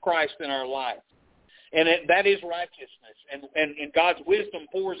manifestation of Christ in our life. And that is righteousness. And God's wisdom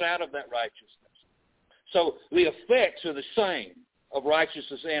pours out of that righteousness. So the effects are the same of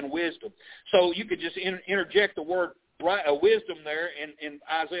righteousness and wisdom. So you could just interject the word wisdom there in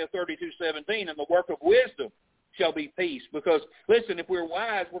Isaiah 32:17, and the work of wisdom shall be peace. Because, listen, if we're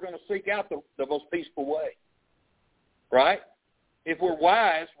wise, we're going to seek out the most peaceful way. Right? If we're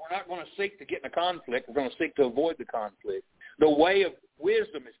wise, we're not going to seek to get in a conflict. We're going to seek to avoid the conflict. The way of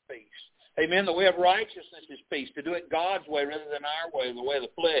wisdom is peace. Amen? The way of righteousness is peace, to do it God's way rather than our way, the way of the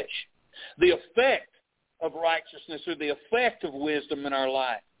flesh. The effect of righteousness or the effect of wisdom in our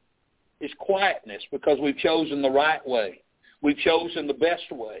life is quietness, because we've chosen the right way. We've chosen the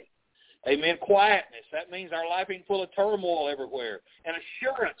best way. Amen. Quietness. That means our life ain't full of turmoil everywhere. And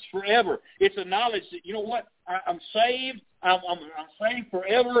assurance forever. It's a knowledge that, you know what, I'm saved. I'm saved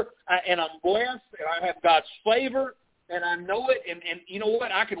forever. And I'm blessed. And I have God's favor. And I know it. And you know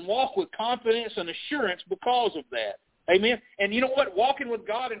what, I can walk with confidence and assurance because of that. Amen. And you know what, walking with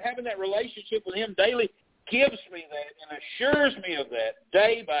God and having that relationship with Him daily gives me that and assures me of that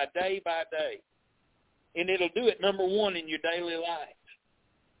day by day by day. And it'll do it, number one, in your daily life.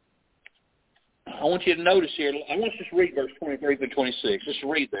 I want you to notice here, I want to just read verse 23 through 26. Just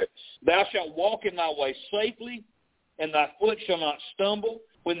read that. Thou shalt walk in thy way safely, and thy foot shall not stumble.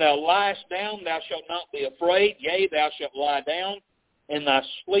 When thou liest down, thou shalt not be afraid. Yea, thou shalt lie down, and thy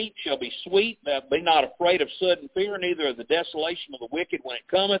sleep shall be sweet. Thou be not afraid of sudden fear, neither of the desolation of the wicked when it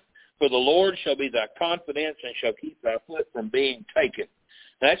cometh. For the Lord shall be thy confidence, and shall keep thy foot from being taken.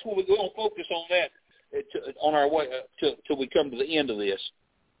 Now, that's what we're going to focus on that on our way till we come to the end of this.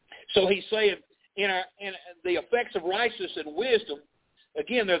 So he's saying, in the effects of righteousness and wisdom,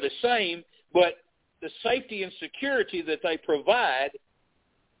 again, they're the same, but the safety and security that they provide,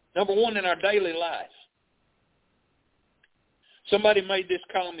 number one, in our daily life. Somebody made this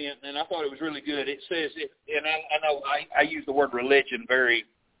comment, and I thought it was really good. It says, and I know I use the word religion very,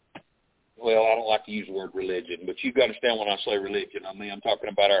 well, I don't like to use the word religion, but you've got to understand when I say religion. I mean, I'm talking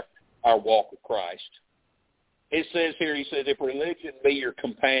about our walk with Christ. It says here, he says, if religion be your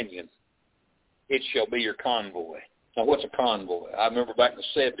companion, it shall be your convoy. Now, what's a convoy? I remember back in the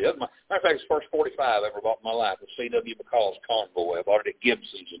 70s. Matter of fact, it's the first 45 I ever bought in my life was C.W. McCall's Convoy. I bought it at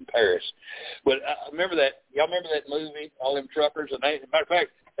Gibson's in Paris. But I remember that. Y'all remember that movie, All Them Truckers? And matter of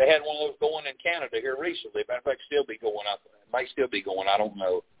fact, they had one of those going in Canada here recently. Matter of fact, still be going up. It may still be going. I don't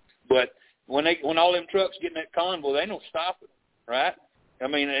know. But when all them trucks get in that convoy, they don't stop it, right? I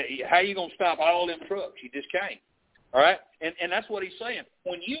mean, how are you going to stop all them trucks? You just can't. All right? And that's what he's saying.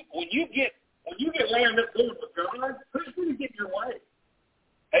 When you get lined up going with God, who's going to get in your way?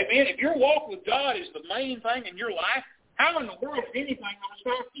 Amen. If your walk with God is the main thing in your life, how in the world is anything going to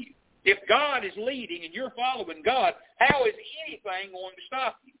stop you? If God is leading and you're following God, how is anything going to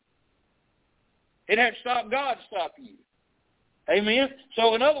stop you? It had to stop God to stop you. Amen.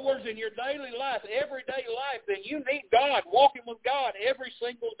 So in other words, in your daily life, everyday life, then you need God, walking with God every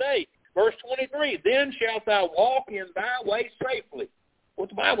single day. Verse 23, then shalt thou walk in thy way safely. What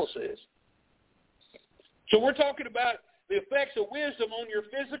the Bible says. So we're talking about the effects of wisdom on your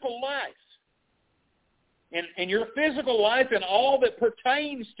physical life. And your physical life and all that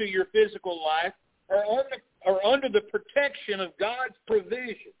pertains to your physical life are under the protection of God's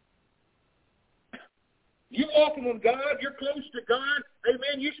provision. You're walking with God. You're close to God.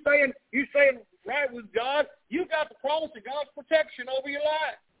 Amen. You're staying right with God. You've got the promise of God's protection over your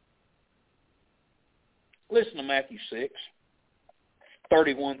life. Listen to Matthew 6,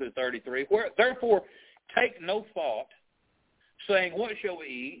 31 through 33. Therefore, take no thought, saying, what shall we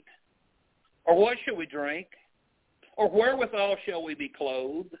eat? Or what shall we drink? Or wherewithal shall we be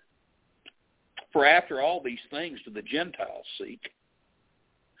clothed? For after all these things do the Gentiles seek.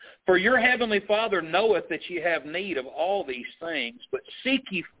 For your heavenly Father knoweth that ye have need of all these things, but seek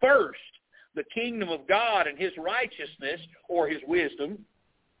ye first the kingdom of God and his righteousness, or his wisdom,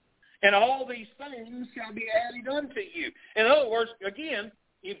 and all these things shall be added unto you. In other words, again,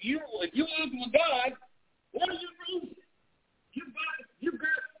 if you walk with God, what do you need? You've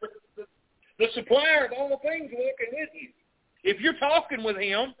got the supplier of all things walking with you. If you're talking with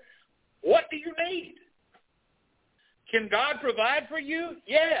him, what do you need? Can God provide for you?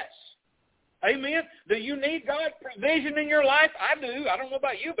 Yes. Amen. Do you need God's provision in your life? I do. I don't know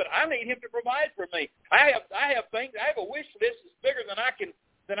about you, but I need him to provide for me. I have things. I have a wish list that's bigger than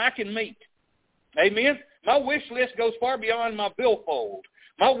I can meet. Amen. My wish list goes far beyond my billfold.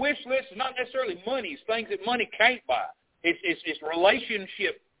 My wish list is not necessarily money. It's things that money can't buy. It's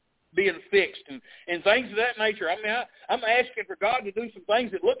relationship being fixed and things of that nature. I mean, I'm asking for God to do some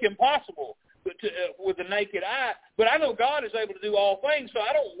things that look impossible with the naked eye, but I know God is able to do all things, so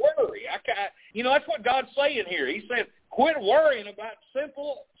I don't worry. That's what God's saying here. He said, quit worrying about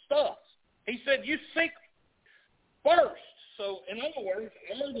simple stuff. He said, you seek first. So, in other words,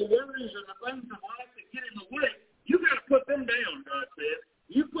 all the worries and the things of life that get in the way, you got to put them down, God said.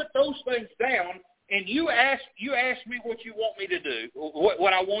 You put those things down, and you ask me what you want me to do,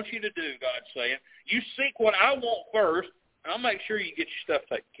 what I want you to do, God's saying. You seek what I want first, and I'll make sure you get your stuff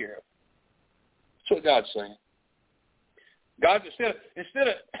taken care of. That's what God's saying. God, instead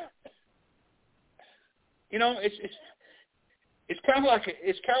of it's kind of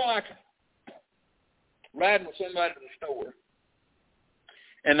like riding with somebody to the store,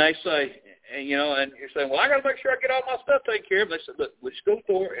 and they say, and you're saying, well, I got to make sure I get all my stuff taken care of. They said, look, we'll just go to the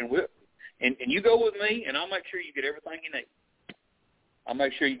store, and you go with me, and I'll make sure you get everything you need. I'll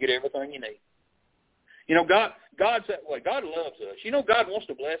make sure you get everything you need. God's that way. God loves us. God wants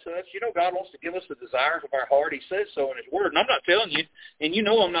to bless us. God wants to give us the desires of our heart. He says so in His Word. And I'm not telling you, and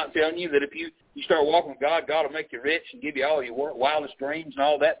I'm not telling you that if you start walking with God, God will make you rich and give you all your wildest dreams and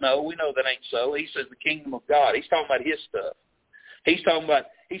all that. No, we know that ain't so. He says the kingdom of God. He's talking about His stuff. He's talking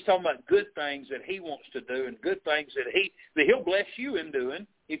about good things that He wants to do and good things that He'll bless you in doing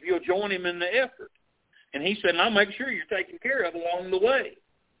if you'll join Him in the effort. And He said, and I'll make sure you're taken care of along the way.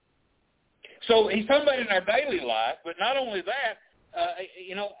 So He's talking about in our daily life, but not only that,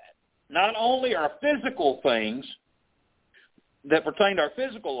 not only our physical things that pertain to our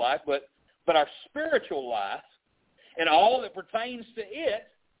physical life, but our spiritual life and all that pertains to it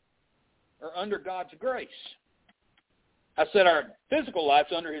are under God's grace. I said our physical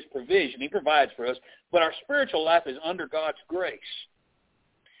life's under His provision. He provides for us, but our spiritual life is under God's grace.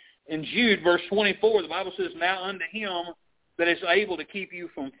 In Jude, verse 24, the Bible says, now unto Him that is able to keep you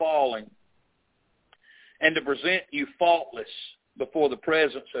from falling and to present you faultless before the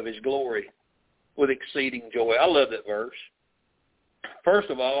presence of His glory with exceeding joy. I love that verse. First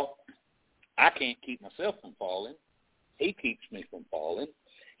of all, I can't keep myself from falling. He keeps me from falling.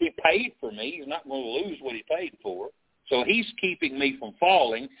 He paid for me. He's not going to lose what He paid for. So He's keeping me from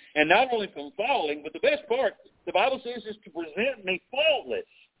falling. And not only from falling, but the best part, the Bible says, is to present me faultless.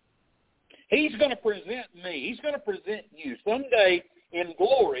 He's going to present me. He's going to present you. Someday in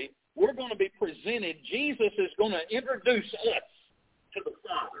glory, we're going to be presented. Jesus is going to introduce us to the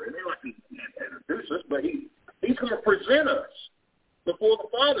Father. And they're like, He can't introduce us, but He's going to present us before the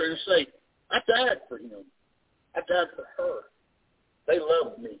Father and say, I died for him. I died for her. They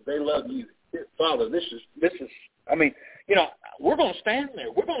love me. They love you. Father, this is, we're going to stand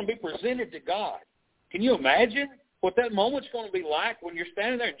there. We're going to be presented to God. Can you imagine what that moment's going to be like when you're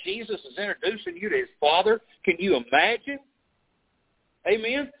standing there and Jesus is introducing you to His Father? Can you imagine?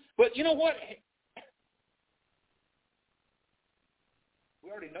 Amen? But you know what?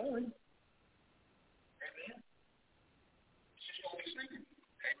 We already know Him. Amen? It's just going to be singing.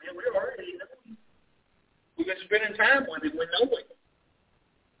 Amen? We already know Him. We've been spending time with Him. We know Him.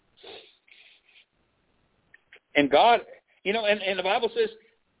 And God, and the Bible says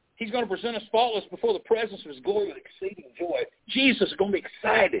He's going to present us faultless before the presence of His glory with exceeding joy. Jesus is going to be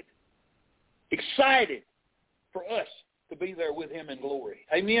excited for us to be there with Him in glory.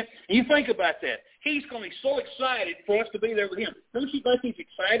 Amen? And you think about that. He's going to be so excited for us to be there with Him. Don't you think He's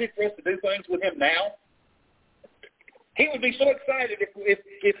excited for us to do things with Him now? He would be so excited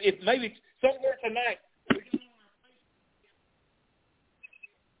if maybe somewhere tonight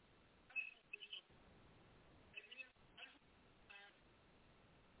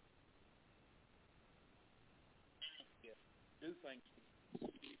do things.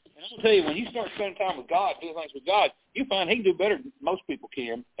 And I'm going to tell you, when you start spending time with God, doing things with God, you find He can do better than most people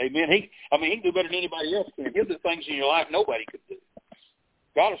can. Amen. He can do better than anybody else can. He'll do things in your life nobody could do.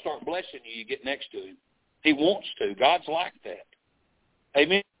 God will start blessing you. You get next to Him. He wants to. God's like that.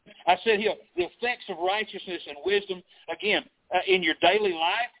 Amen. I said here, the effects of righteousness and wisdom, again, in your daily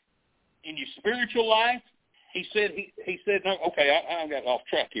life, in your spiritual life, He said, no, okay, I got off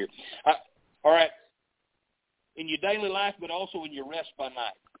track here. All right. In your daily life, but also in your rest by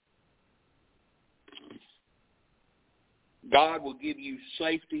night. God will give you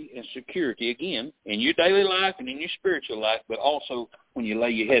safety and security, again, in your daily life and in your spiritual life, but also when you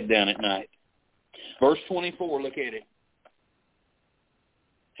lay your head down at night. Verse 24, look at it.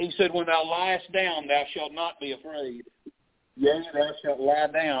 He said, when thou liest down, thou shalt not be afraid. Yea, thou shalt lie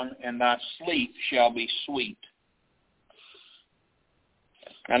down, and thy sleep shall be sweet.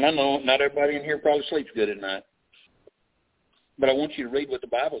 And I know not everybody in here probably sleeps good at night. But I want you to read what the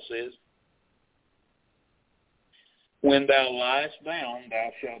Bible says. When thou liest down,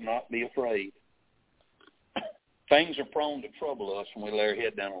 thou shalt not be afraid. Things are prone to trouble us when we lay our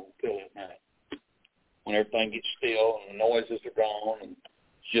head down on the pillow at night. When everything gets still and the noises are gone and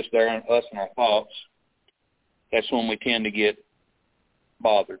it's just there and us and our thoughts, that's when we tend to get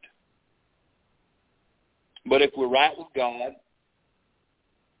bothered. But if we're right with God,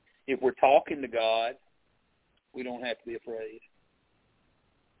 if we're talking to God, we don't have to be afraid.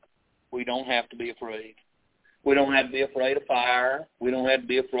 We don't have to be afraid. We don't have to be afraid of fire. We don't have to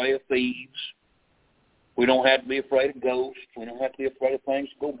be afraid of thieves. We don't have to be afraid of ghosts. We don't have to be afraid of things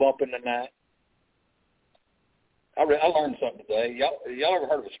that go bump in the night. I learned something today. Y'all ever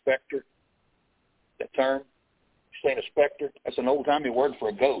heard of a specter? That term? Seen a specter? That's an old-timey word for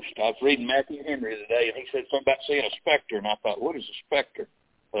a ghost. I was reading Matthew Henry today, and he said something about seeing a specter, and I thought, what is a specter?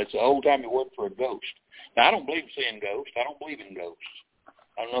 Well, it's an old-timey word for a ghost. Now, I don't believe in seeing ghosts. I don't believe in ghosts.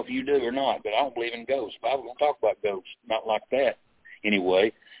 I don't know if you do or not, but I don't believe in ghosts. The Bible don't talk about ghosts, not like that.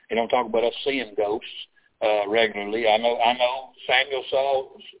 Anyway, they don't talk about us seeing ghosts regularly. I know Samuel saw.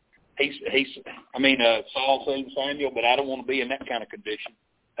 Saul seen Samuel, but I don't want to be in that kind of condition.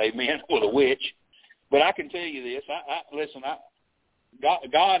 Amen. With a witch. But I can tell you this. God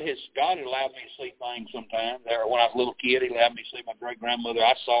has allowed me to see things sometimes. When I was a little kid, He allowed me to see my great grandmother.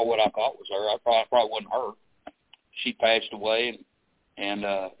 I saw what I thought was her. I probably wasn't her. She passed away, and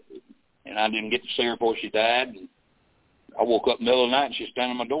I didn't get to see her before she died. And I woke up in the middle of the night, and she was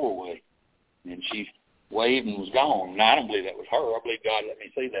standing in my doorway, and she waved and was gone. Now, I don't believe that was her. I believe God let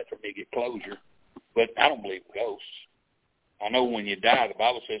me see that for me to get closure. But I don't believe in ghosts. I know when you die, the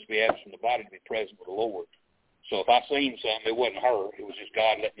Bible says to be absent from the body to be present with the Lord. So if I seen something, it wasn't her. It was just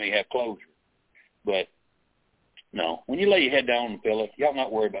God letting me have closure. But, no, when you lay your head down on the pillow, y'all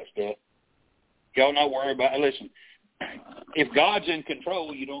not worry about stuff. Y'all not worry about it. Listen, if God's in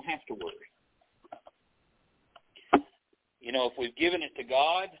control, you don't have to worry. You know, if we've given it to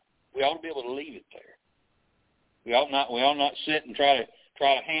God, we ought to be able to leave it there. We ought not sit and try to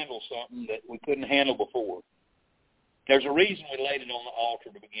handle something that we couldn't handle before. There's a reason we laid it on the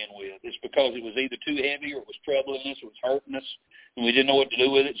altar to begin with. It's because it was either too heavy or it was troubling us, it was hurting us, and we didn't know what to do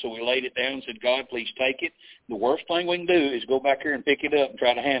with it, so we laid it down and said, God, please take it. The worst thing we can do is go back here and pick it up and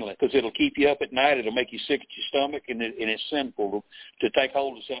try to handle it, because it'll keep you up at night, it'll make you sick at your stomach, and it's sinful to take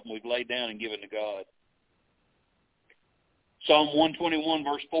hold of something we've laid down and given to God. Psalm 121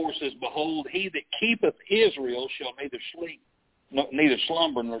 verse 4 says, Behold, he that keepeth Israel shall neither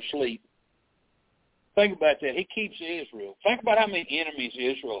slumber nor sleep. Think about that. He keeps Israel. Think about how many enemies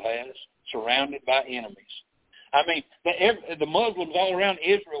Israel has, surrounded by enemies. I mean, the Muslims all around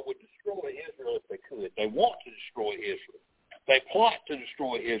Israel would destroy Israel if they could. They want to destroy Israel. They plot to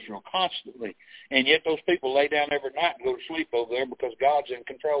destroy Israel constantly. And yet those people lay down every night and go to sleep over there because God's in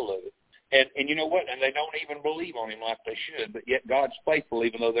control of it. And you know what? And they don't even believe on Him like they should, but yet God's faithful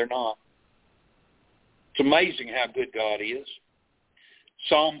even though they're not. It's amazing how good God is.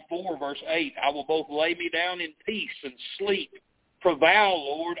 Psalm 4, verse 8, I will both lay me down in peace and sleep, for thou,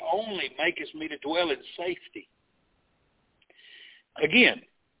 Lord, only makest me to dwell in safety. Again,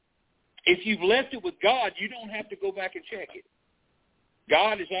 if you've left it with God, you don't have to go back and check it.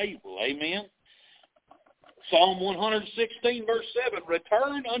 God is able. Amen. Psalm 116, verse 7,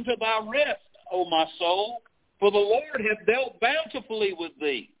 Return unto thy rest, O my soul, for the Lord hath dealt bountifully with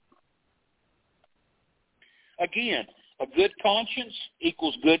thee. Again, a good conscience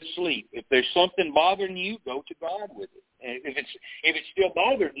equals good sleep. If there's something bothering you, go to God with it. And if it's still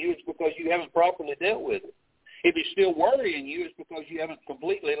bothering you, it's because you haven't properly dealt with it. If it's still worrying you, it's because you haven't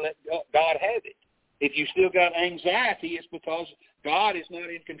completely let God have it. If you still got anxiety, it's because God is not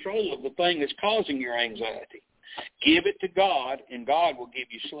in control of the thing that's causing your anxiety. Give it to God, and God will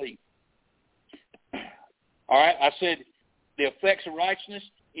give you sleep. All right, I said the effects of righteousness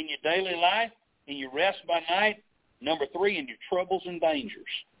in your daily life, in your rest by night. Number 3, in your troubles and dangers.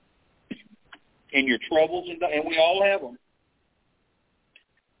 In your troubles and we all have them.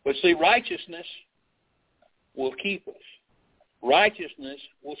 But see, righteousness will keep us. Righteousness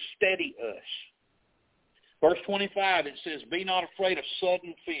will steady us. Verse 25, it says, Be not afraid of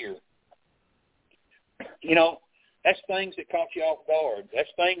sudden fear. You know, that's things that caught you off guard.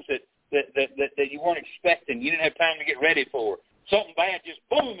 That's things that you weren't expecting. You didn't have time to get ready for. Something bad just,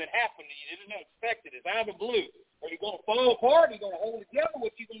 boom, it happened. You didn't expect it. It's out of the blue. Are you going to fall apart? Are you going to hold it together?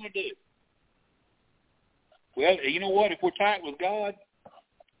 What are you going to do? Well, you know what? If we're tight with God,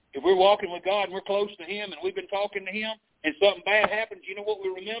 if we're walking with God and we're close to Him and we've been talking to Him and something bad happens, you know what we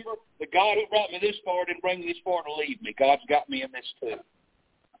remember? The God who brought me this far didn't bring me this far to leave me. God's got me in this too.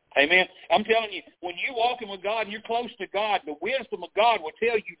 Amen. I'm telling you, when you're walking with God and you're close to God, the wisdom of God will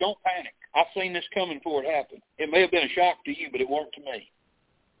tell you don't panic. I've seen this coming before it happened. It may have been a shock to you, but it weren't to me.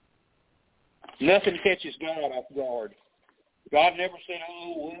 Nothing catches God off guard. God never said,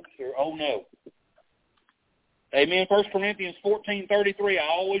 oh, whoops, or oh, no. Amen. 1 Corinthians 14:33, I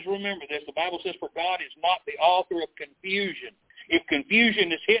always remember this. The Bible says, for God is not the author of confusion. If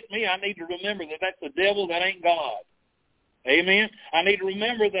confusion has hit me, I need to remember that that's the devil, that ain't God. Amen. I need to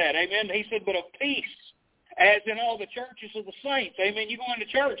remember that. Amen. He said, but of peace, as in all the churches of the saints. Amen. You go into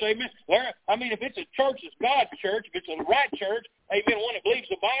church. Amen. If it's a church, it's God's church. If it's a right church, amen, one that believes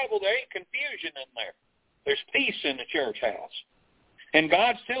the Bible, there ain't confusion in there. There's peace in the church house. And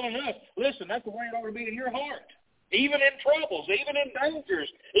God's telling us, listen, that's the way it ought to be in your heart. Even in troubles, even in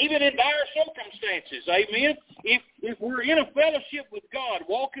dangers, even in dire circumstances. Amen. If we're in a fellowship with God,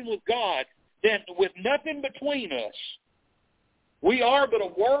 walking with God, then with nothing between us, we are but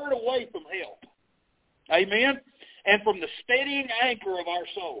a word away from help. Amen? And from the steadying anchor of our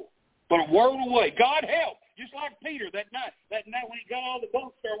soul. But a word away. God help. Just like Peter that night when he got all the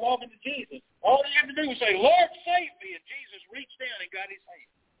boats there walking to Jesus. All he had to do was say, Lord, save me. And Jesus reached down and got his hand.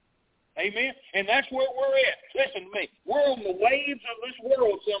 Amen? And that's where we're at. Listen to me. We're on the waves of this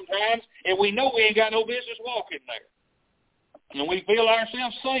world sometimes, and we know we ain't got no business walking there. And we feel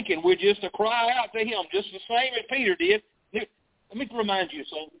ourselves sinking. We're just to cry out to him, just the same as Peter did. Let me remind you of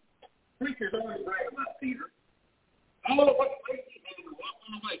something. Preachers always brag about Peter. Oh, what way he made him walk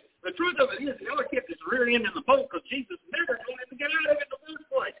on the way. The truth of it is, he always kept his rear end in the boat because Jesus never told him to get out of it in the first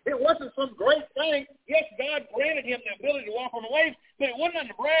place. It wasn't some great thing. Yes, God granted him the ability to walk on the waves, but it wasn't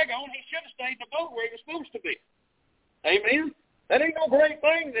nothing to brag on. He should have stayed in the boat where he was supposed to be. Amen? That ain't no great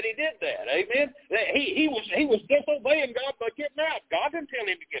thing that he did that. Amen? He was disobeying God by getting out. God didn't tell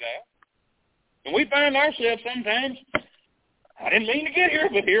him to get out. And we find ourselves sometimes, I didn't mean to get here,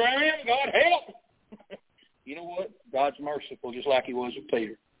 but here I am. God help. You know what? God's merciful, just like he was with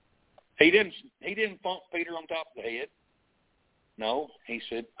Peter. He didn't thump Peter on top of the head. No, he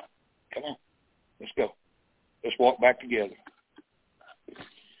said, come on, let's go. Let's walk back together.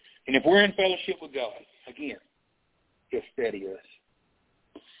 And if we're in fellowship with God, again, he'll steady us.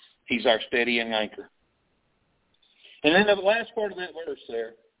 He's our steadying anchor. And then the last part of that verse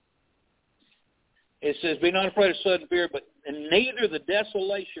there, it says, be not afraid of sudden fear, but neither the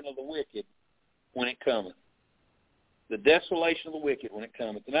desolation of the wicked when it cometh. The desolation of the wicked when it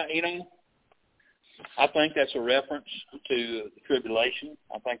cometh. And I think that's a reference to the tribulation.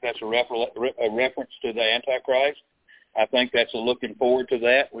 I think that's a reference to the Antichrist. I think that's a looking forward to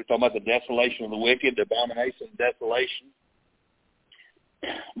that. We're talking about the desolation of the wicked, the abomination of desolation.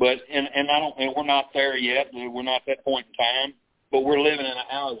 But and we're not there yet. We're not at that point in time. But we're living in an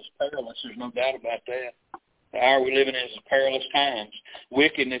hour that's perilous. There's no doubt about that. The hour we live in is perilous times.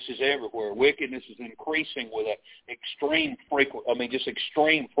 Wickedness is everywhere. Wickedness is increasing with an extreme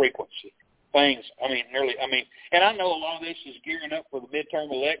frequency. Things, and I know a lot of this is gearing up for the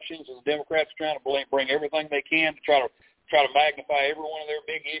midterm elections, and the Democrats are trying to bring everything they can to try to magnify every one of their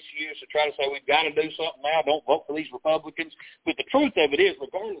big issues, to try to say we've got to do something now, don't vote for these Republicans. But the truth of it is,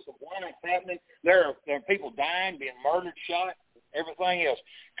 regardless of why it's happening, there are people dying, being murdered, shot, everything else,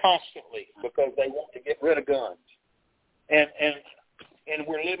 constantly, because they want to get rid of guns. And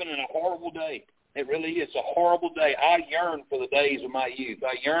we're living in a horrible day. It really is a horrible day. I yearn for the days of my youth.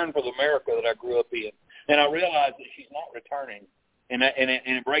 I yearn for the America that I grew up in. And I realize that she's not returning, and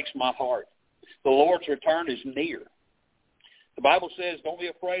it breaks my heart. The Lord's return is near. The Bible says, don't be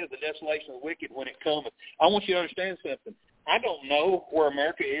afraid of the desolation of the wicked when it cometh. I want you to understand something. I don't know where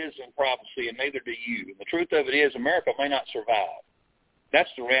America is in prophecy, and neither do you. And the truth of it is, America may not survive. That's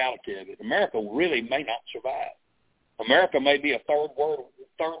the reality of it. America really may not survive. America may be a third world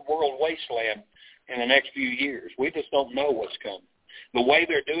wasteland in the next few years. We just don't know what's coming. The way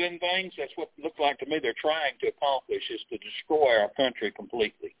they're doing things, that's what it looks like to me they're trying to accomplish, is to destroy our country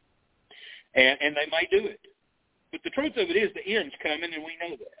completely. And they may do it. But the truth of it is the end's coming, and we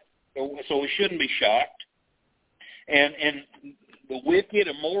know that. So we shouldn't be shocked. And the wicked,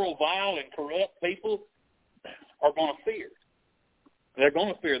 immoral, vile, and corrupt people are going to fear. They're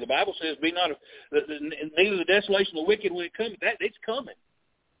going to fear. The Bible says, "Be not neither the desolation of the wicked when it comes." It's coming.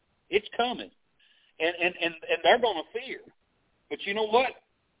 It's coming, and they're going to fear. But you know what?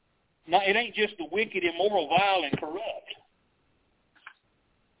 No, it ain't just the wicked, immoral, vile, and corrupt.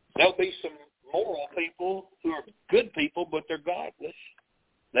 There'll be some moral people who are good people, but they're godless.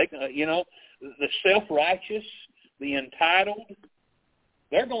 They, the self-righteous, the entitled,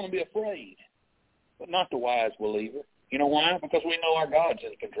 they're going to be afraid, but not the wise believer. You know why? Because we know our God's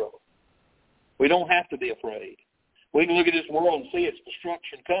in control. We don't have to be afraid. We can look at this world and see its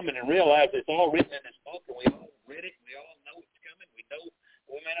destruction coming and realize it's all written in this book, and we all read it, and we all know it's coming.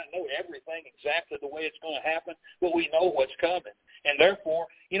 We may not know everything exactly the way it's going to happen, but we know what's coming. And therefore,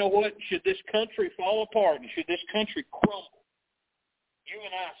 you know what? Should this country fall apart and should this country crumble, you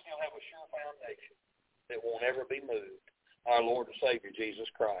and I still have a sure foundation that won't ever be moved, our Lord and Savior, Jesus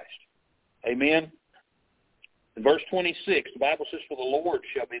Christ. Amen? In verse 26, the Bible says, "For the Lord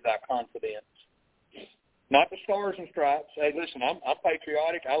shall be thy confidence." Not the stars and stripes. Hey, listen, I'm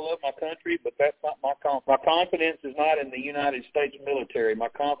patriotic. I love my country, but that's not my confidence is not in the United States military. My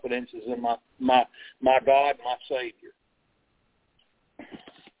confidence is in my God, my Savior.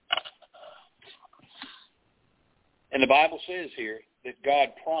 And the Bible says here that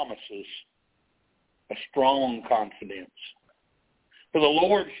God promises a strong confidence. For the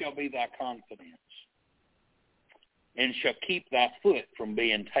Lord shall be thy confidence, and shall keep thy foot from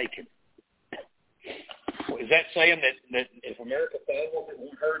being taken. Is that saying that if America falls, it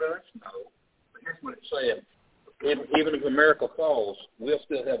won't hurt us? No. But here's what it's saying. Even if America falls, we'll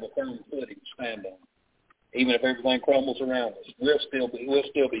still have a firm footing to stand on. Even if everything crumbles around us, we'll still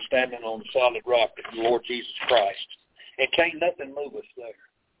be standing on the solid rock of the Lord Jesus Christ. And can't nothing move us there.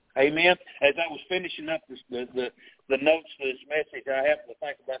 Amen? As I was finishing up the notes to this message, I happened to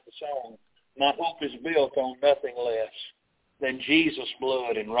think about the song, "My hope is built on nothing less than Jesus'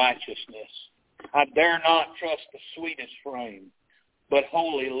 blood and righteousness. I dare not trust the sweetest frame, but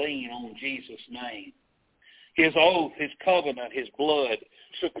wholly lean on Jesus' name. His oath, his covenant, his blood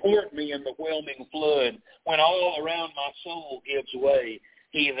support me in the whelming flood. When all around my soul gives way,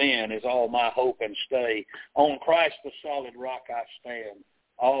 he then is all my hope and stay. On Christ the solid rock I stand.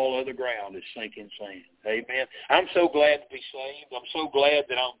 All other ground is sinking sand." Amen. I'm so glad to be saved. I'm so glad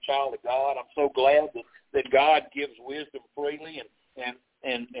that I'm a child of God. I'm so glad that God gives wisdom freely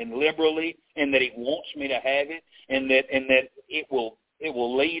and liberally, and that he wants me to have it, and that it will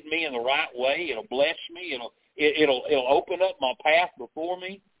lead me in the right way. It'll bless me. It'll open up my path before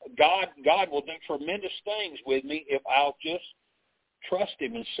me. God will do tremendous things with me if I'll just trust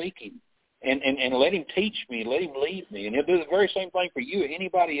him and seek him and let him teach me, let him lead me. And he'll do the very same thing for you or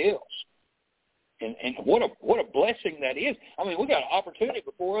anybody else. And what a blessing that is. I mean, we got an opportunity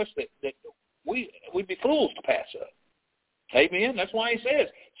before us that we'd be fools to pass up. Amen. That's why he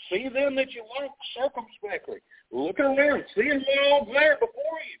says, "See them that you walk circumspectly." Look around. See them all there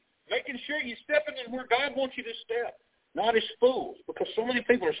before you. Making sure you're stepping in where God wants you to step. Not as fools. Because so many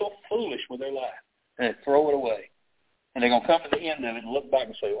people are so foolish with their life. And they throw it away. And they're going to come to the end of it and look back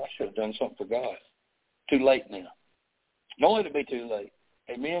and say, "Well, I should have done something for God." Too late now. Don't let it be too late.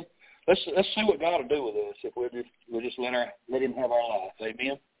 Amen. Let's see what God will do with us if we'll just let him have our life.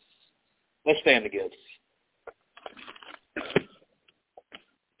 Amen. Let's stand together.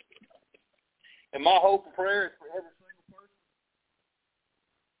 And my hope and prayer is for every single person.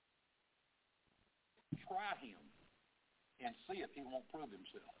 Try him and see if he won't prove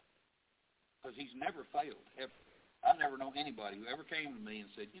himself. Because he's never failed, ever. I never know anybody who ever came to me and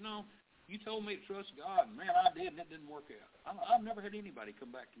said, "You told me to trust God, and man, I did, and it didn't work out." I've never had anybody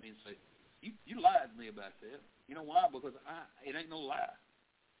come back to me and say, you lied to me about that. You know why? Because it ain't no lie.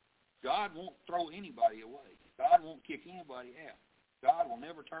 God won't throw anybody away. God won't kick anybody out. God will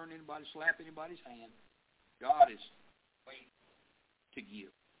never turn anybody, slap anybody's hand. God is waiting to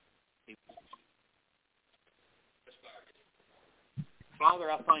give. He wants you. Let's bow. Father,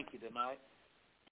 I thank you tonight.